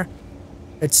Nether.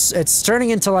 It's turning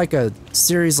into like a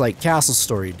series like Castle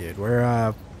Story did,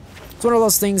 where it's one of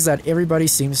those things that everybody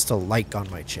seems to like on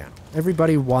my channel.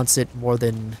 Everybody wants it more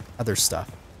than other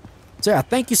stuff. So yeah,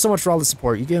 thank you so much for all the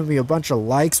support. You've given me a bunch of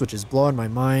likes, which is blowing my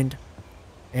mind.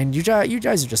 And you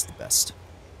guys are just the best.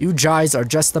 You guys are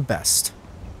just the best.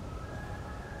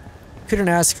 Couldn't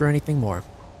ask for anything more.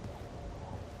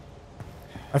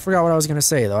 I forgot what I was going to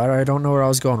say, though. I don't know where I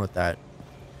was going with that.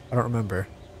 I don't remember.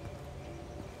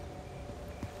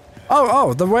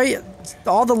 Oh, the way...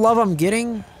 all the love I'm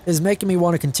getting is making me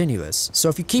want to continue this. So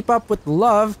if you keep up with the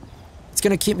love, it's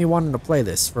going to keep me wanting to play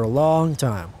this for a long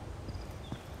time.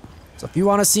 So if you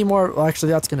want to see more... well,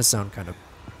 actually, that's going to sound kind of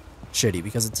shitty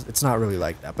because it's not really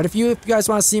like that. But if you guys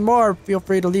want to see more, feel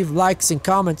free to leave likes and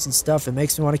comments and stuff. It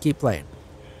makes me want to keep playing.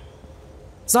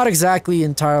 It's not exactly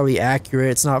entirely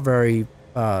accurate. It's not very...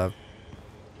 it's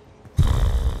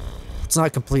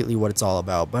not completely what it's all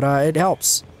about, but it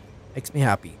helps. Makes me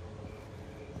happy.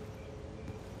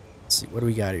 Let's see, what do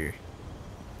we got here?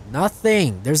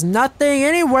 Nothing. There's nothing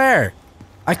anywhere.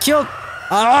 I killed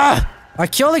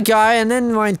a guy and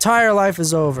then my entire life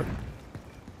is over.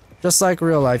 Just like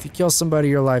real life. You kill somebody,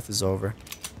 your life is over.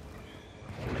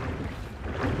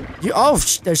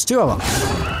 There's two of them.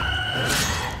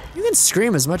 You can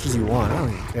scream as much as you want. I don't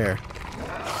even care.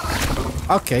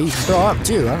 Okay, you can throw up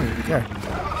too. I don't even care.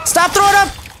 Stop throwing up!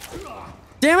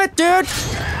 Damn it, dude!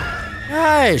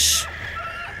 Gosh.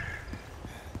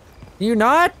 You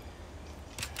not?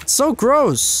 It's so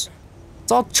gross.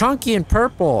 It's all chunky and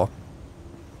purple.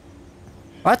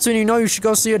 That's when you know you should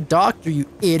go see a doctor, you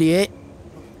idiot.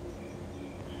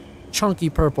 Chunky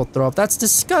purple throw up. That's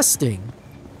disgusting.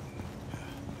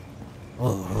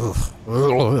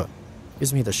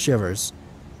 Gives me the shivers.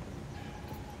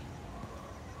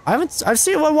 I've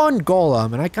seen one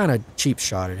golem and I kind of cheap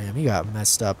shotted him. He got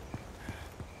messed up.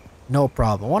 No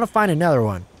problem. I want to find another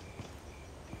one.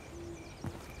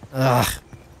 Ugh.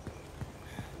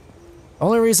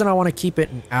 Only reason I want to keep it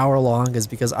an hour long is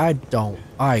because oh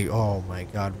my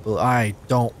god, I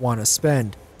don't want to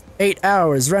spend 8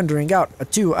 hours rendering out a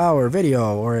 2-hour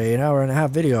video or an hour and a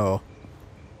half video.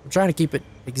 I'm trying to keep it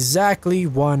exactly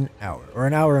 1 hour or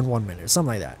an hour and 1 minute or something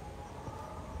like that.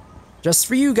 Just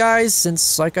for you guys,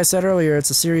 since like I said earlier,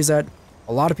 it's a series that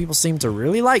a lot of people seem to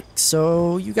really like,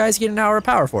 so you guys get an hour of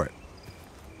power for it.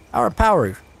 Hour of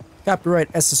power.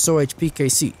 Copyright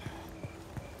SSOHPKC.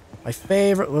 My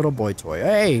favorite little boy toy.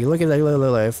 Hey, look at that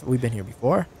little. We've been here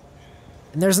before.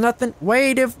 And there's nothing.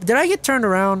 Wait, did I get turned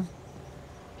around?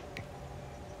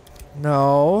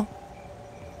 No.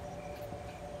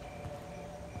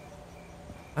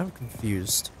 I'm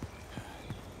confused.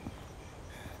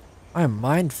 I am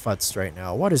mind-futzed right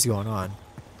now. What is going on?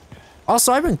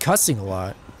 Also, I've been cussing a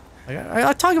lot.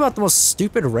 I talk about the most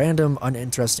stupid, random,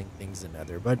 uninteresting things in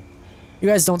Nether, but you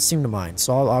guys don't seem to mind,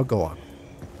 so I'll go on.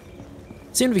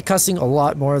 Seem to be cussing a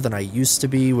lot more than I used to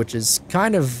be, which is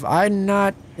kind of, I'm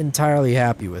not entirely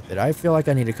happy with it. I feel like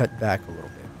I need to cut back a little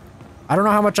bit. I don't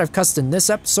know how much I've cussed in this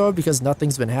episode because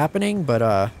nothing's been happening,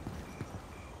 but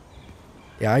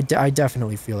yeah, I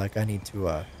definitely feel like I need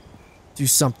to do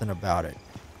something about it.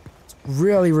 It's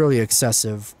really, really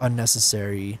excessive,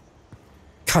 unnecessary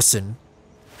cussing.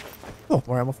 Oh,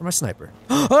 more ammo for my sniper.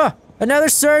 Ah! Another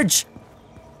surge!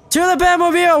 To the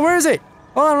Batmobile! Where is it?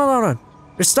 Hold on.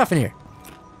 There's stuff in here.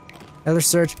 Another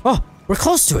surge. Oh, we're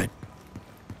close to it.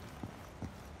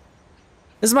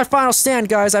 This is my final stand,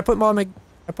 guys. I put my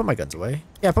guns away.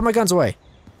 Yeah, I put my guns away.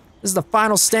 This is the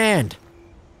final stand.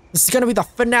 This is gonna be the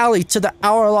finale to the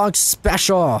hour-long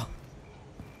special.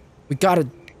 We gotta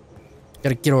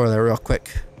get over there real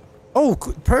quick. Oh,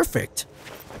 perfect.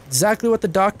 Exactly what the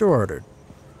doctor ordered.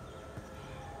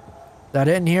 Is that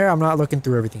it in here? I'm not looking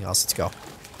through everything else. Let's go.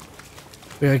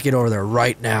 We gotta get over there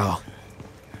right now.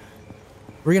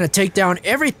 We're gonna take down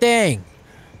everything.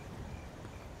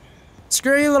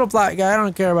 Screw you, little black guy. I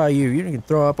don't care about you. You can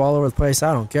throw up all over the place.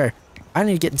 I don't care. I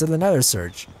need to get into the Nether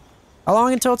surge. How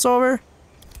long until it's over?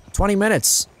 20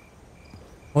 minutes.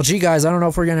 Well, gee, guys, I don't know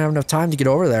if we're gonna have enough time to get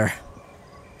over there.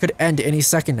 Could end any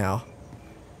second now.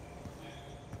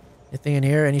 Anything in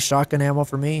here? Any shotgun ammo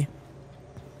for me?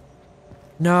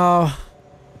 No.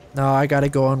 No, I gotta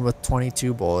go in with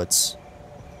 22 bullets.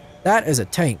 That is a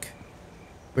tank.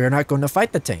 We are not going to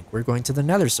fight the tank. We're going to the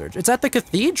Nether surge. It's at the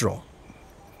cathedral.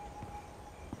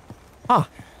 Huh.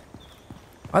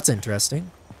 That's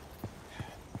interesting.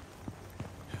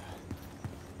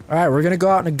 Alright, we're gonna go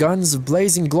out in a guns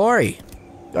blazing glory.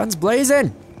 Guns blazing!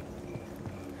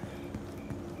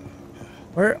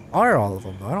 Where are all of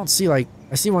them? I don't see, like...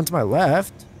 I see one to my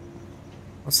left.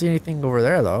 I don't see anything over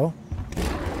there, though.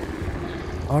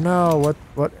 Oh no,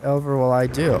 whatever will I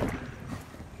do?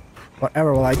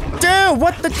 Whatever will I do?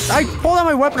 What the? I pulled out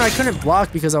my weapon. I couldn't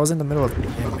block because I was in the middle of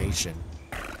animation.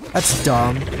 That's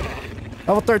dumb.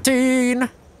 Level 13.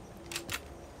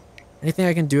 Anything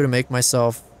I can do to make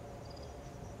myself...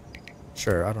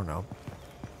 Sure, I don't know.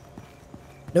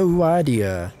 No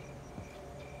idea.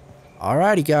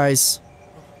 Alrighty, guys.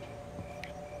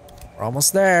 We're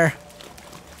almost there.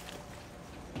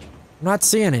 I'm not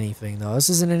seeing anything, though. This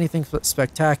isn't anything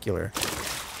spectacular.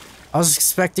 I was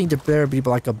expecting there to be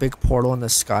like a big portal in the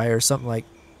sky or something, like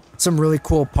some really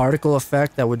cool particle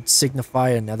effect that would signify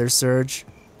a Nether surge.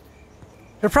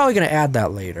 They're probably going to add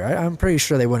that later. I'm pretty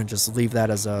sure they wouldn't just leave that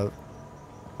as a...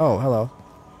 Oh, hello.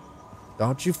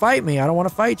 Don't you fight me. I don't want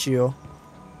to fight you.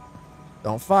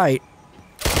 Don't fight.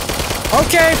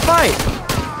 Okay, fight!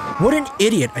 What an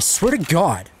idiot. I swear to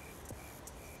God.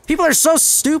 People are so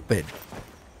stupid.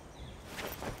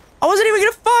 I wasn't even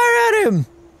going to fire at him.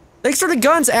 Thanks for the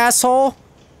guns, asshole.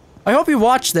 I hope you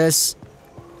watch this.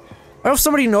 I hope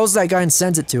somebody knows that guy and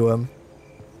sends it to him.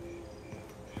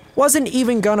 Wasn't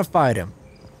even gonna fight him.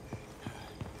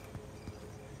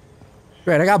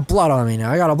 Great, I got blood on me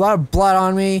now. I got a lot of blood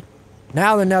on me.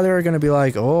 Now the Nether are gonna be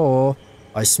like, oh,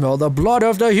 I smell the blood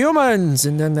of the humans!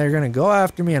 And then they're gonna go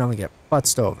after me and I'm gonna get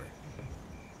putzed over.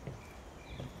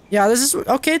 Yeah, this is...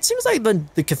 Okay, it seems like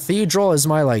the cathedral is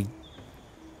my, like,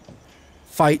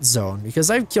 fight zone.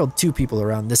 Because I've killed 2 people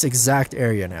around this exact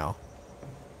area now.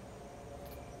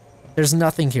 There's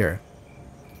nothing here.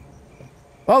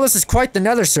 Well, this is quite the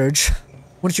Nether surge.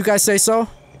 Wouldn't you guys say so?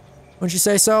 Wouldn't you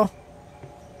say so?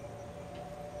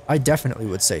 I definitely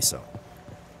would say so.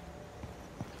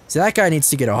 See, that guy needs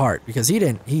to get a heart. Because he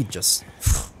didn't... He just...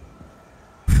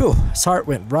 Whew, his heart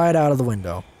went right out of the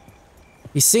window.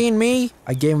 He seen me,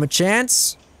 I gave him a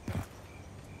chance.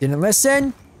 Didn't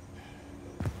listen.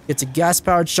 Gets a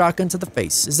gas-powered shotgun to the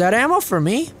face. Is that ammo for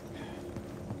me?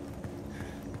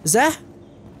 Is that?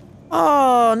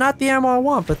 Oh, not the ammo I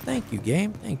want, but thank you,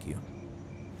 game. Thank you.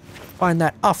 Find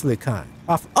that awfully kind.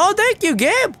 Oh, thank you,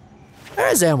 Gabe!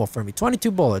 There's ammo for me.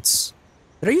 22 bullets.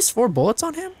 Did I use 4 bullets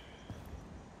on him?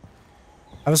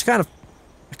 I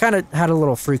kind of had a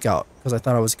little freak out. Because I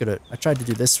thought I was gonna... I tried to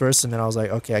do this first, and then I was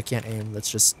like, okay, I can't aim.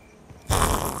 Let's just...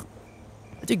 I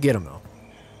did get him, though.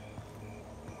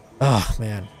 Oh,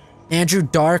 man. Andrew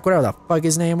Dark, whatever the fuck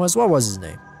his name was. What was his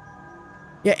name?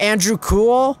 Yeah, Andrew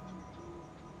Cool?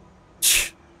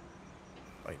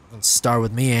 Wait, don't start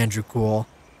with me, Andrew Cool.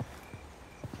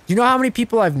 Do you know how many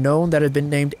people I've known that have been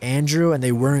named Andrew and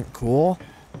they weren't cool?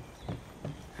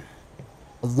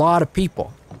 A lot of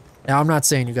people. Now, I'm not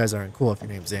saying you guys aren't cool if your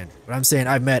name's Andrew, but I'm saying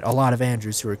I've met a lot of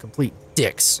Andrews who are complete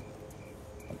dicks.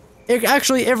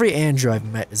 Actually, every Andrew I've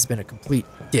met has been a complete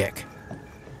dick.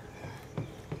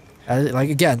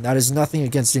 Like, again, that is nothing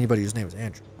against anybody whose name is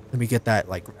Andrew. Let me get that,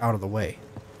 like, out of the way.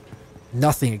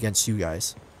 Nothing against you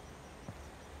guys.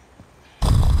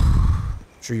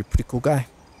 I'm sure you're a pretty cool guy.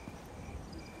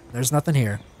 There's nothing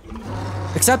here.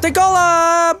 Except a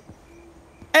golem!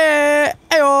 Hey!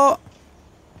 Hey-oh!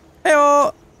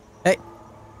 Hey-oh! Hey.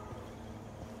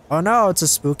 Oh no, it's a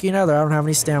spooky Nether. I don't have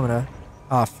any stamina.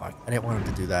 Oh fuck, I didn't want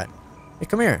him to do that. Hey,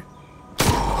 come here.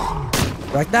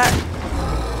 Like that?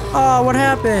 Oh, what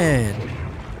happened?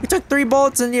 You took 3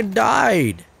 bullets and you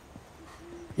died.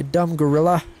 You dumb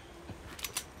gorilla.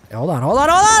 Hey, hold on.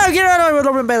 Get out of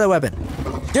the melee weapon.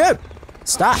 Dude,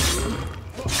 stop.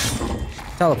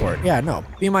 Teleport. Yeah, no.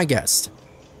 Be my guest.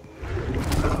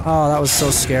 Oh, that was so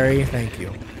scary. Thank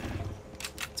you.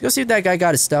 Let's go see if that guy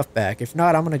got his stuff back. If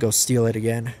not, I'm gonna go steal it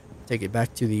again. Take it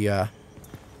back to the, I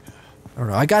don't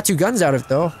know. I got 2 guns out of it,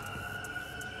 though.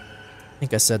 I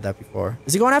think I said that before.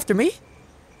 Is he going after me?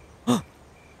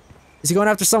 Is he going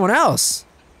after someone else?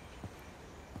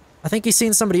 I think he's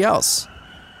seen somebody else.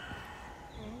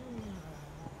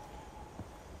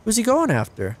 Who's he going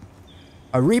after?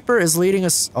 A Reaper is leading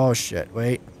us. Oh shit,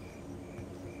 wait.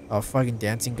 Oh, fucking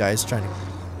dancing guy's trying to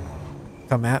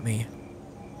come at me.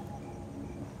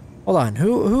 Hold on,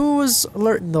 who was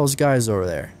alerting those guys over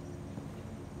there?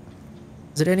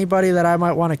 Is it anybody that I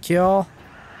might want to kill?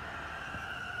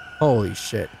 Holy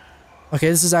shit. Okay,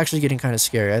 this is actually getting kind of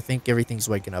scary. I think everything's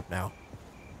waking up now.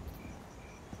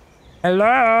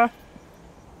 Hello?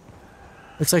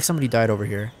 Looks like somebody died over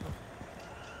here.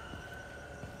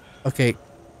 Okay,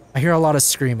 I hear a lot of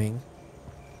screaming.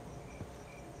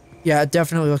 Yeah, it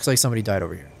definitely looks like somebody died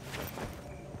over here.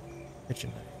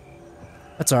 Kitchen knife.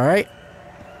 That's alright.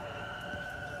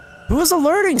 Who is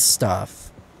alerting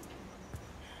stuff?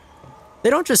 They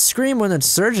don't just scream when the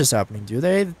surge is happening, do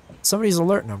they? Somebody's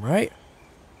alerting them, right?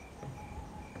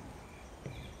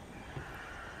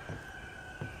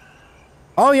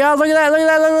 Oh yeah, look at that, look at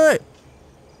that, look at that!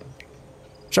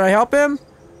 Should I help him?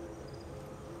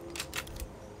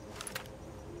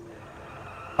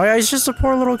 Oh yeah, he's just a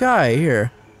poor little guy.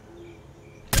 Here.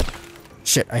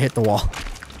 Shit, I hit the wall.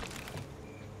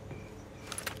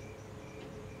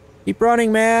 Keep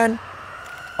running, man.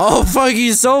 Oh fuck,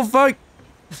 he's so fucked.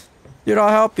 Dude, I'll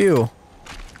help you.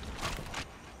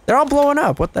 They're all blowing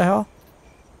up. What the hell?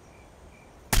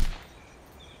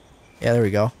 Yeah, there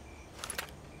we go.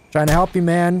 Trying to help you,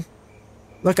 man.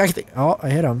 Look, I think. Oh, I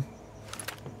hit him.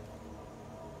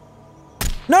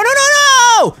 No, no, no,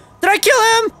 no! Did I kill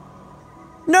him?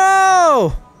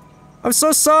 No! I'm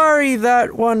so sorry,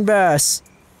 that one bass.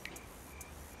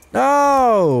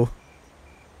 No!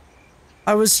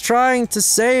 I was trying to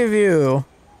save you.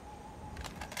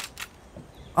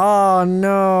 Oh,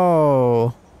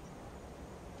 no.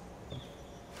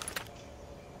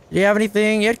 Do you have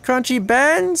anything yet, Crunchy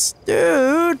Bends?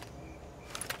 Dude!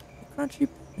 Crunchy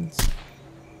Bends.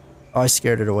 Oh, I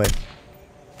scared it away.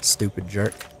 Stupid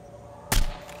jerk.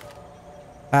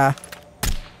 Ah.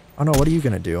 Oh no, what are you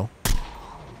gonna do?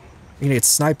 You're gonna get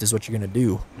sniped is what you're gonna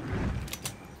do.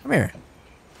 Come here.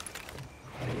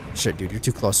 Shit, dude, you're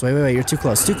too close. Wait, you're too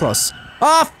close, too close.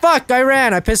 Oh, fuck, I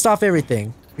ran. I pissed off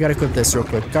everything. We gotta equip this real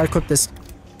quick. Gotta equip this.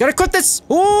 Gotta equip this!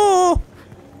 Ooh!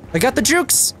 I got the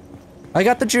jukes. I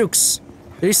got the jukes.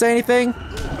 Did he say anything?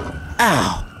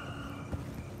 Ow.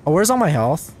 Oh, where's all my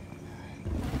health?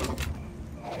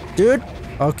 Dude?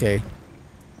 Okay.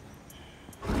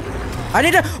 I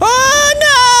need to-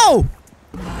 Oh,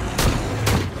 no!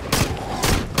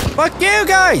 Fuck you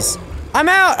guys! I'm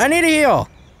out! I need a heal!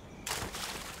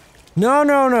 No,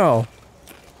 no, no.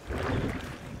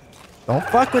 Don't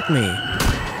fuck with me.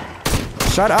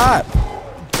 Shut up.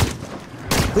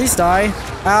 Please die.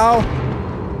 Ow.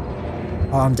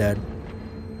 Oh, I'm dead.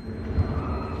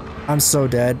 I'm so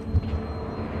dead.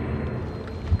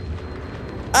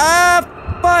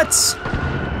 Ah, butts!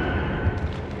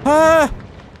 Ah!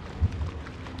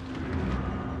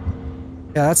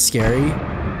 Yeah, that's scary.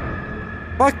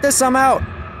 Fuck this, I'm out!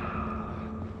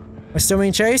 Am I still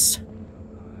being chased?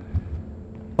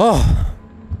 Oh.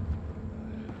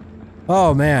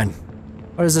 Oh, man.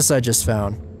 What is this I just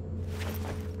found?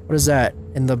 What is that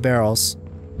in the barrels?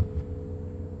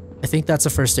 I think that's a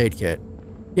first aid kit.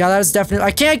 Yeah, that is definitely-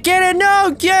 I can't get it!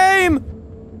 No, game!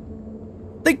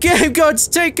 The game gods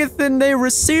taketh and they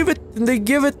receive it, and they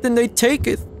give it and they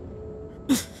taketh.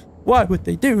 Why would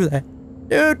they do that?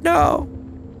 Dude, no!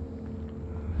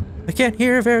 I can't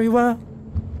hear very well.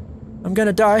 I'm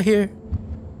gonna die here.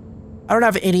 I don't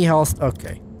have any health.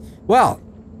 Okay. Well,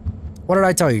 what did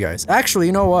I tell you guys? Actually,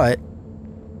 you know what?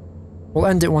 We'll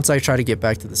end it once I try to get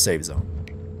back to the save zone.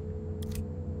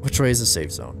 Which way is the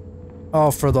save zone?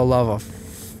 Oh, for the love of...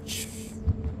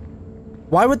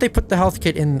 Why would they put the health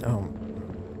kit in... Oh.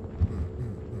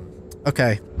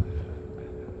 Okay.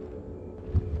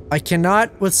 I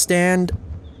cannot withstand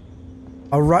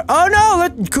a run. Oh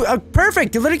no!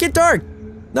 Perfect! Let it get dark!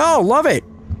 No, love it!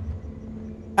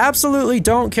 Absolutely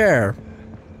don't care.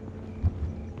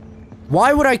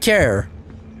 Why would I care?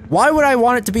 Why would I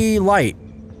want it to be light?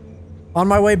 On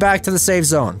my way back to the save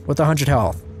zone with 100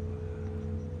 health.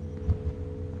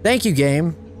 Thank you,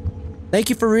 game. Thank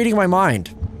you for reading my mind.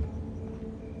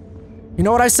 You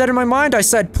know what I said in my mind? I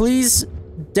said, please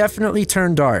definitely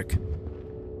turn dark.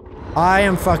 I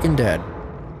am fucking dead.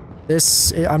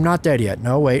 I'm not dead yet.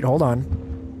 No, wait, hold on.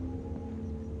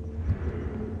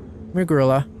 Come here,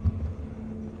 gorilla.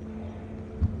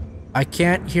 I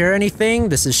can't hear anything.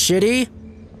 This is shitty.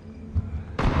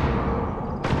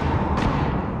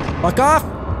 Fuck off!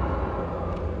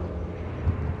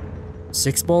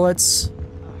 6 bullets.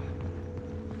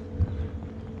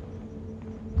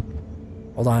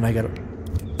 Hold on, I gotta...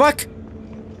 Fuck!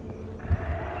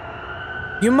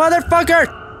 You motherfucker!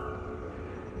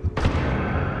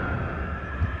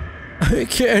 I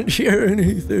can't hear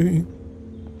anything.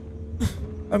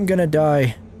 I'm gonna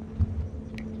die.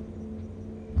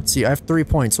 Let's see, I have 3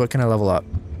 points. What can I level up?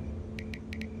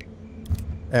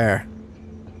 There.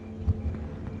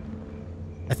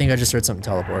 I think I just heard something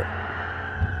teleport.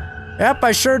 Yep,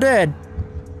 I sure did.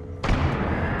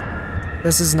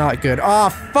 This is not good. Oh,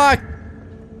 fuck!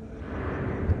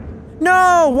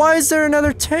 No! Why is there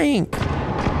another tank?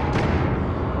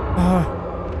 I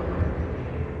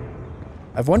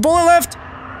have 1 bullet left!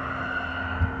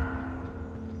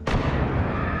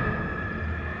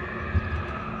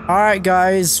 Alright,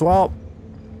 guys, well...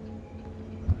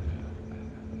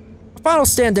 The final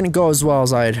stand didn't go as well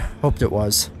as I'd hoped it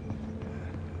was.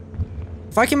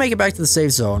 If I can make it back to the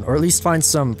safe zone, or at least find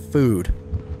some food,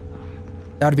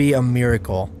 that'd be a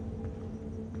miracle.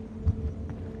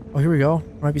 Oh, here we go.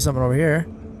 Might be something over here.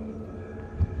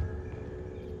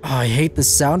 Oh, I hate the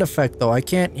sound effect, though. I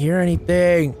can't hear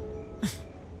anything.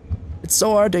 It's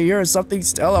so hard to hear.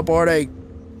 Something's teleporting.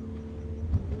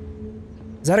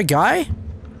 Is that a guy?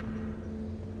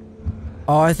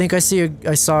 Oh, I think I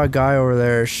saw a guy over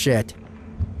there. Shit.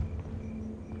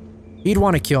 He'd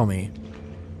want to kill me.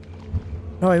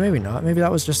 No, wait, maybe not. Maybe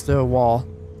that was just the wall.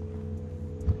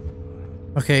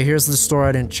 Okay, here's the store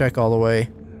I didn't check all the way.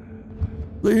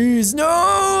 Please,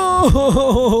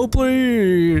 no!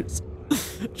 Please!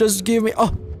 Just give me-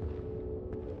 oh!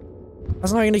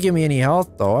 That's not gonna give me any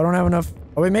health, though. I don't have enough-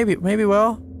 oh wait, maybe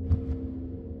will?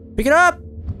 Pick it up!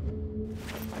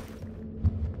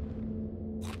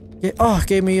 Oh,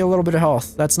 gave me a little bit of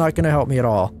health. That's not gonna help me at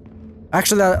all.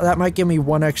 Actually, that might give me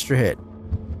 1 extra hit.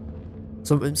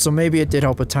 So maybe it did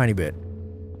help a tiny bit.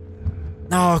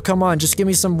 No, come on, just give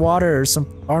me some water or some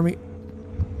army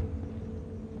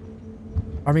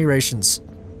rations.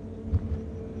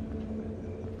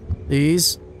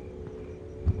 Please.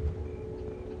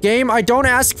 Game, I don't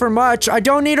ask for much. I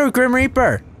don't need a Grim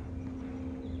Reaper.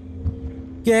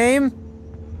 Game?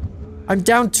 I'm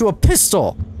down to a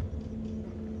pistol.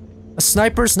 A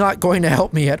sniper's not going to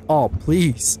help me at all.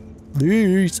 Please.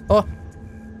 Please. Oh.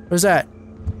 What is that?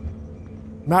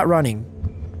 I'm not running.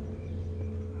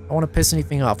 I don't want to piss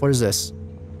anything off. What is this?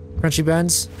 Crunchy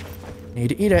Bends? Need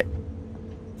to eat it.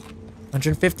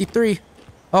 153.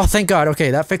 Oh, thank God.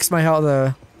 Okay, that fixed my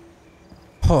health.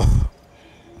 Oh.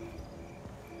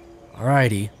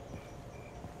 Alrighty.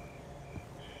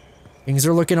 Things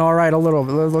are looking alright a little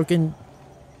bit. They're looking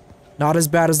not as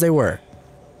bad as they were.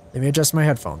 Let me adjust my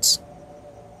headphones.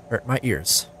 Hurt my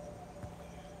ears.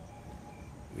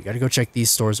 We gotta go check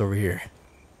these stores over here.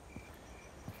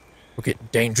 We're getting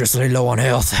dangerously low on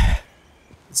health.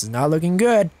 This is not looking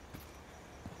good.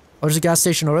 Oh, there's a gas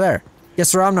station over there.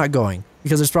 Guess where I'm not going,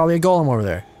 because there's probably a golem over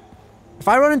there. If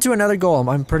I run into another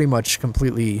golem, I'm pretty much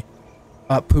completely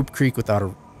up Poop Creek without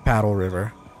a paddle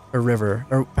river.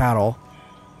 Or paddle.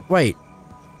 Wait.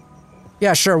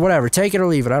 Yeah, sure, whatever. Take it or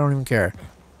leave it. I don't even care.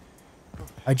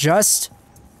 I just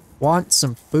want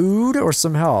some food or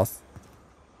some health.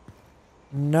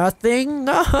 Nothing?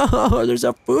 No, there's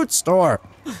a food store.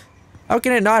 How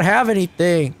can it not have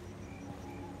anything?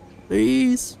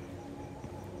 Please.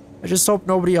 I just hope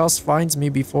nobody else finds me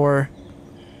before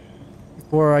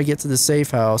I get to the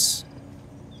safe house.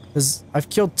 Because I've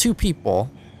killed 2 people.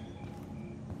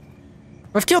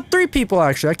 I've killed 3 people,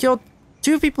 actually. I killed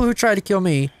 2 people who tried to kill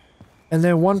me. And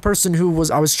then 1 person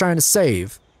who I was trying to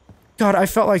save. God, I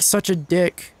felt like such a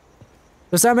dick.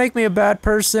 Does that make me a bad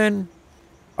person?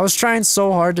 I was trying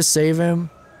so hard to save him.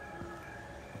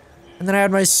 And then I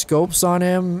had my scopes on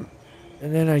him.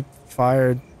 And then I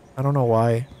fired. I don't know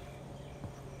why.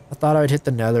 I thought I'd hit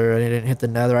the Nether. I didn't hit the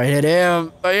Nether. I hit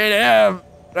him. I hit him.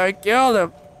 I killed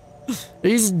him.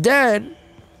 He's dead.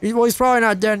 Well, he's probably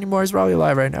not dead anymore. He's probably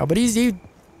alive right now. But he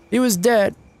was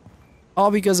dead.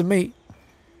 All because of me.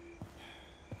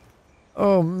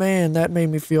 Oh man, that made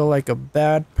me feel like a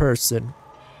bad person.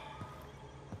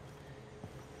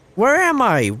 Where am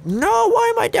I? No,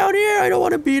 why am I down here? I don't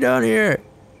want to be down here.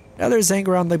 Others hang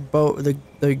around the boat,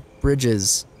 the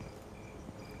bridges.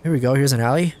 Here we go. Here's an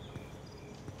alley.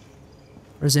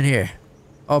 Where's in here?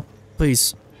 Oh,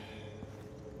 please.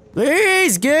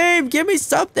 Please, game, give me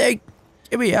something.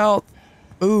 Give me health,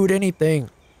 food, anything.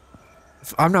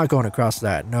 I'm not going across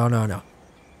that. No, no, no.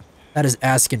 That is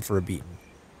asking for a beating.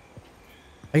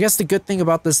 I guess the good thing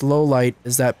about this low light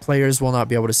is that players will not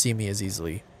be able to see me as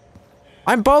easily.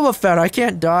 I'm Boba Fett. I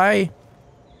can't die.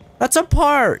 That's a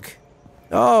park.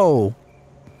 No.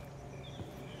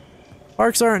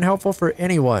 Parks aren't helpful for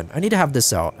anyone. I need to have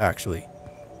this out, actually.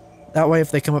 That way,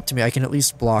 if they come up to me, I can at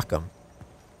least block them.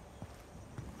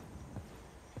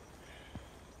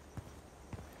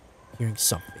 Hearing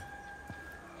something.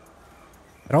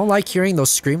 I don't like hearing those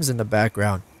screams in the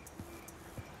background.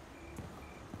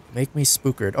 Make me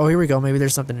spookered. Oh, here we go. Maybe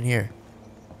there's something in here.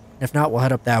 If not, we'll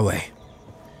head up that way.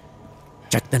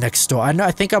 Check the next door.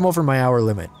 I think I'm over my hour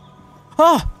limit.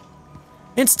 Oh!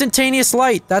 Instantaneous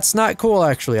light. That's not cool,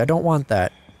 actually. I don't want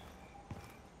that.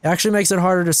 It actually makes it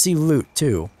harder to see loot,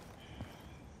 too.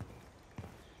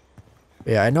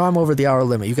 Yeah, I know I'm over the hour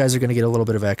limit. You guys are gonna get a little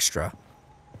bit of extra.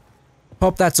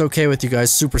 Hope that's okay with you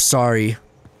guys. Super sorry.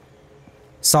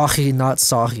 Sahi, not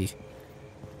Sahi.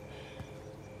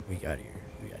 We got here.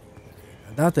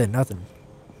 Nothing, nothing.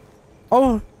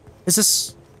 Oh, is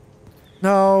this...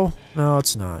 No, no,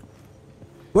 it's not.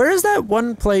 Where is that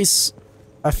one place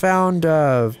I found,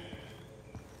 like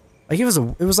it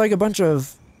was like a bunch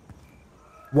of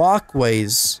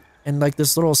walkways in like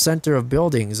this little center of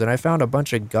buildings, and I found a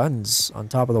bunch of guns on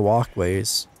top of the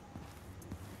walkways.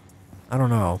 I don't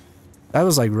know. That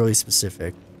was like really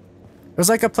specific. There's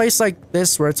like a place like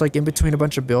this where it's like in between a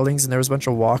bunch of buildings, and there was a bunch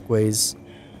of walkways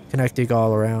connecting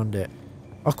all around it.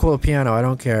 Oh, cool, a piano. I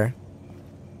don't care.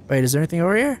 Wait, is there anything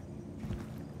over here?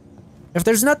 If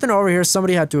there's nothing over here,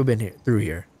 somebody had to have been here, through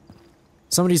here.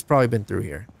 Somebody's probably been through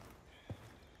here.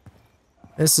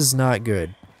 This is not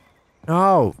good.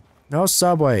 No. No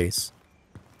subways.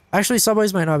 Actually,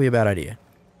 subways might not be a bad idea.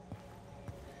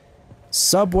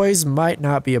 Subways might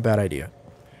not be a bad idea.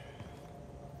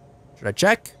 Should I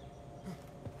check?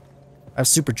 I have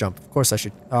super jump. Of course I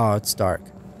should. Oh, it's dark.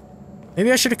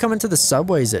 Maybe I should have come into the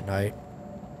subways at night.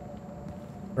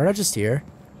 Or not just here.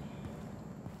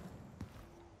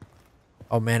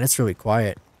 Oh man, it's really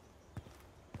quiet.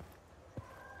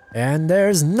 And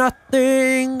there's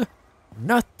nothing,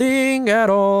 nothing at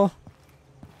all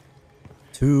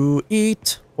to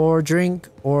eat or drink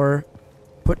or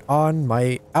put on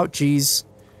my ouchies.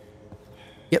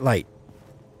 Get light.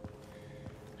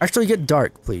 Actually, get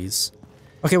dark, please.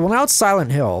 Okay, well now it's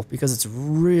Silent Hill because it's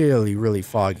really, really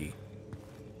foggy.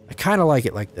 I kind of like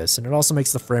it like this, and it also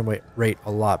makes the frame rate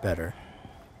a lot better.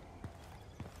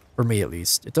 For me, at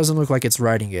least. It doesn't look like it's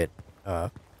riding it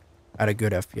at a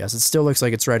good FPS. It still looks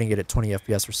like it's riding it at 20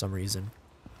 FPS for some reason.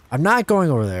 I'm not going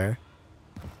over there.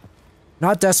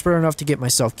 Not desperate enough to get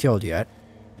myself killed yet.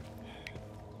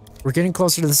 We're getting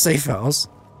closer to the safe house.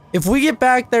 If we get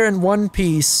back there in one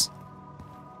piece,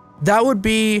 that would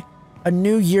be a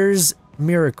New Year's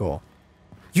miracle.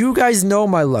 You guys know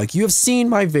my luck. You have seen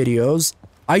my videos.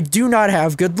 I do not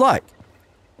have good luck.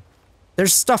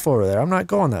 There's stuff over there. I'm not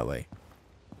going that way.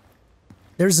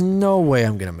 There's no way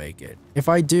I'm gonna make it. If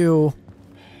I do...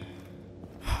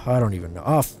 I don't even know.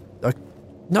 Oh,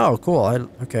 no, cool.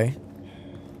 Okay.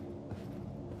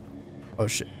 Oh,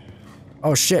 shit.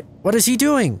 Oh, shit. What is he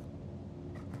doing?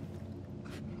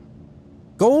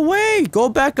 Go away! Go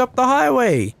back up the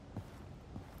highway!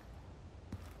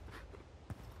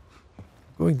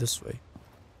 Going this way.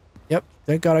 Yep,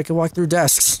 thank God I can walk through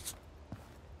desks.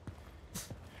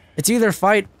 It's either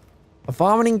fight a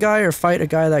vomiting guy or fight a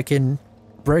guy that can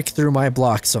break through my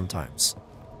blocks sometimes.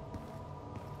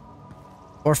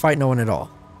 Or fight no one at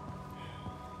all.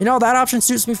 You know, that option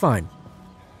suits me fine.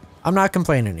 I'm not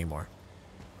complaining anymore.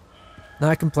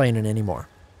 Not complaining anymore.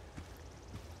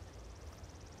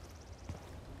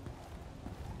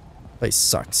 Place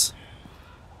sucks.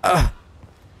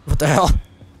 What the hell?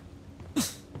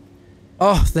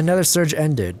 Oh, the Nether surge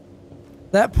ended.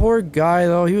 That poor guy,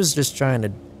 though, he was just trying to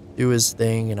do his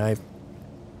thing, and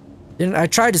I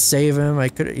tried to save him. He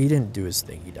didn't do his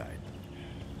thing. He died.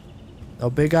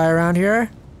 No big guy around here?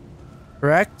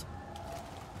 Correct?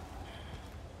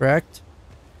 Correct?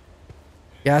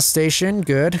 Gas station.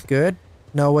 Good, good.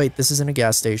 No, wait, this isn't a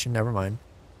gas station. Never mind.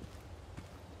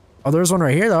 Oh, there's one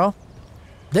right here, though.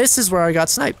 This is where I got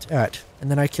sniped at. And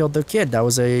then I killed the kid. That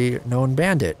was a known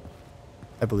bandit,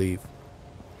 I believe.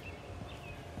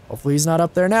 Hopefully he's not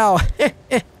up there now.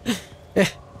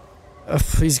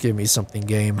 Please give me something,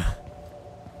 game.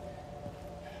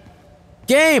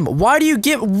 Game, why do you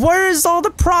give... Where's all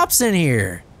the props in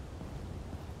here?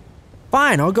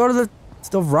 Fine, I'll go to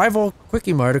the rival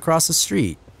Quickie Mart across the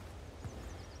street.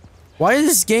 Why is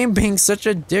this game being such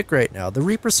a dick right now? The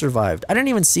Reaper survived. I didn't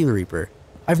even see the Reaper.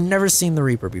 I've never seen the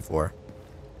Reaper before.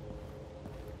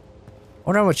 I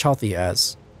wonder how much health he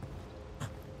has.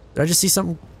 Did I just see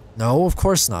something? No, of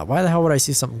course not. Why the hell would I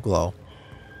see something glow?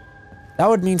 That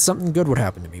would mean something good would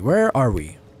happen to me. Where are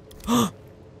we? Are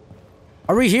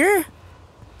we here?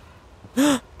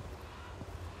 I'm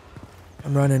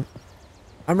running.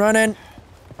 I'm running.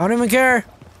 I don't even care.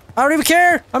 I don't even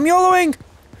care. I'm YOLOing.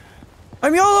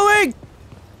 I'm YOLOing.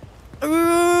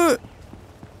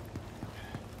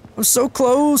 I'm so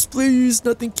close. Please,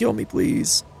 nothing kill me,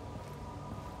 please.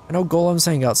 I know golems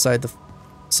hang outside the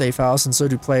safe house, and so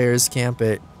do players camp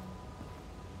it.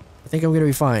 I think I'm gonna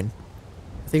be fine.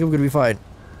 I think I'm gonna be fine.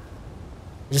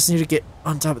 I just need to get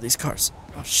on top of these cars.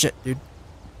 Oh shit, dude.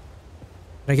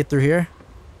 Can I get through here?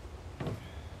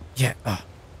 Yeah.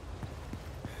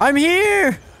 I'm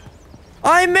here!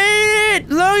 I made it!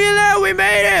 Look at that! We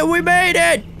made it! We made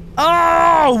it!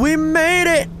 Oh! We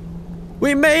made it!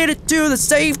 We made it to the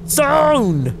safe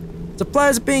zone!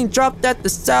 Supplies are being dropped at the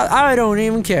south. I don't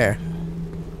even care.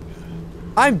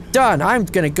 I'm done. I'm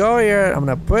gonna go here. I'm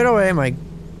gonna put away my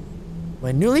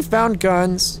newly found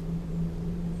guns.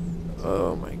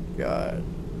 Oh my god.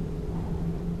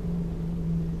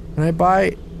 Can I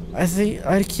buy... I think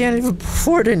I can't even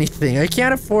afford anything. I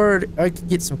can't afford... I could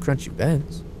get some crunchy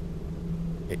bends.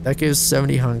 Okay, that gives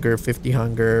 70 hunger, 50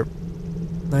 hunger,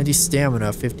 90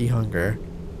 stamina, 50 hunger.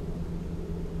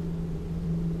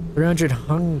 300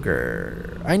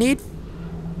 hunger. I need...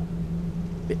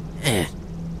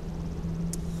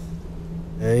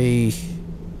 Hey...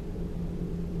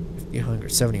 50 hunger,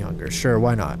 70 hunger. Sure,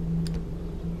 why not?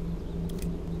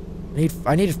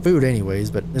 I needed food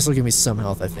anyways, but this will give me some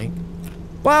health, I think.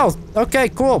 Wow! Okay,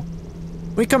 cool.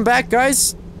 When we come back,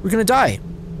 guys, we're gonna die.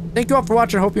 Thank you all for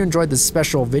watching. I hope you enjoyed this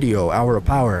special video, Hour of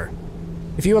Power.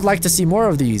 If you would like to see more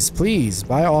of these, please,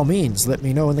 by all means, let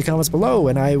me know in the comments below,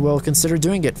 and I will consider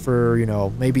doing it for, you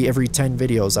know, maybe every 10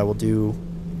 videos I will do,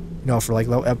 you know, for like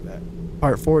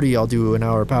part 40, I'll do an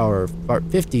hour of power, part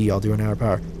 50, I'll do an hour of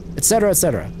power, etc.,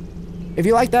 etc. If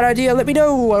you like that idea, let me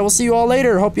know. I will see you all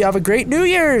later. Hope you have a great New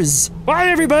Year's. Bye,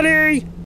 everybody!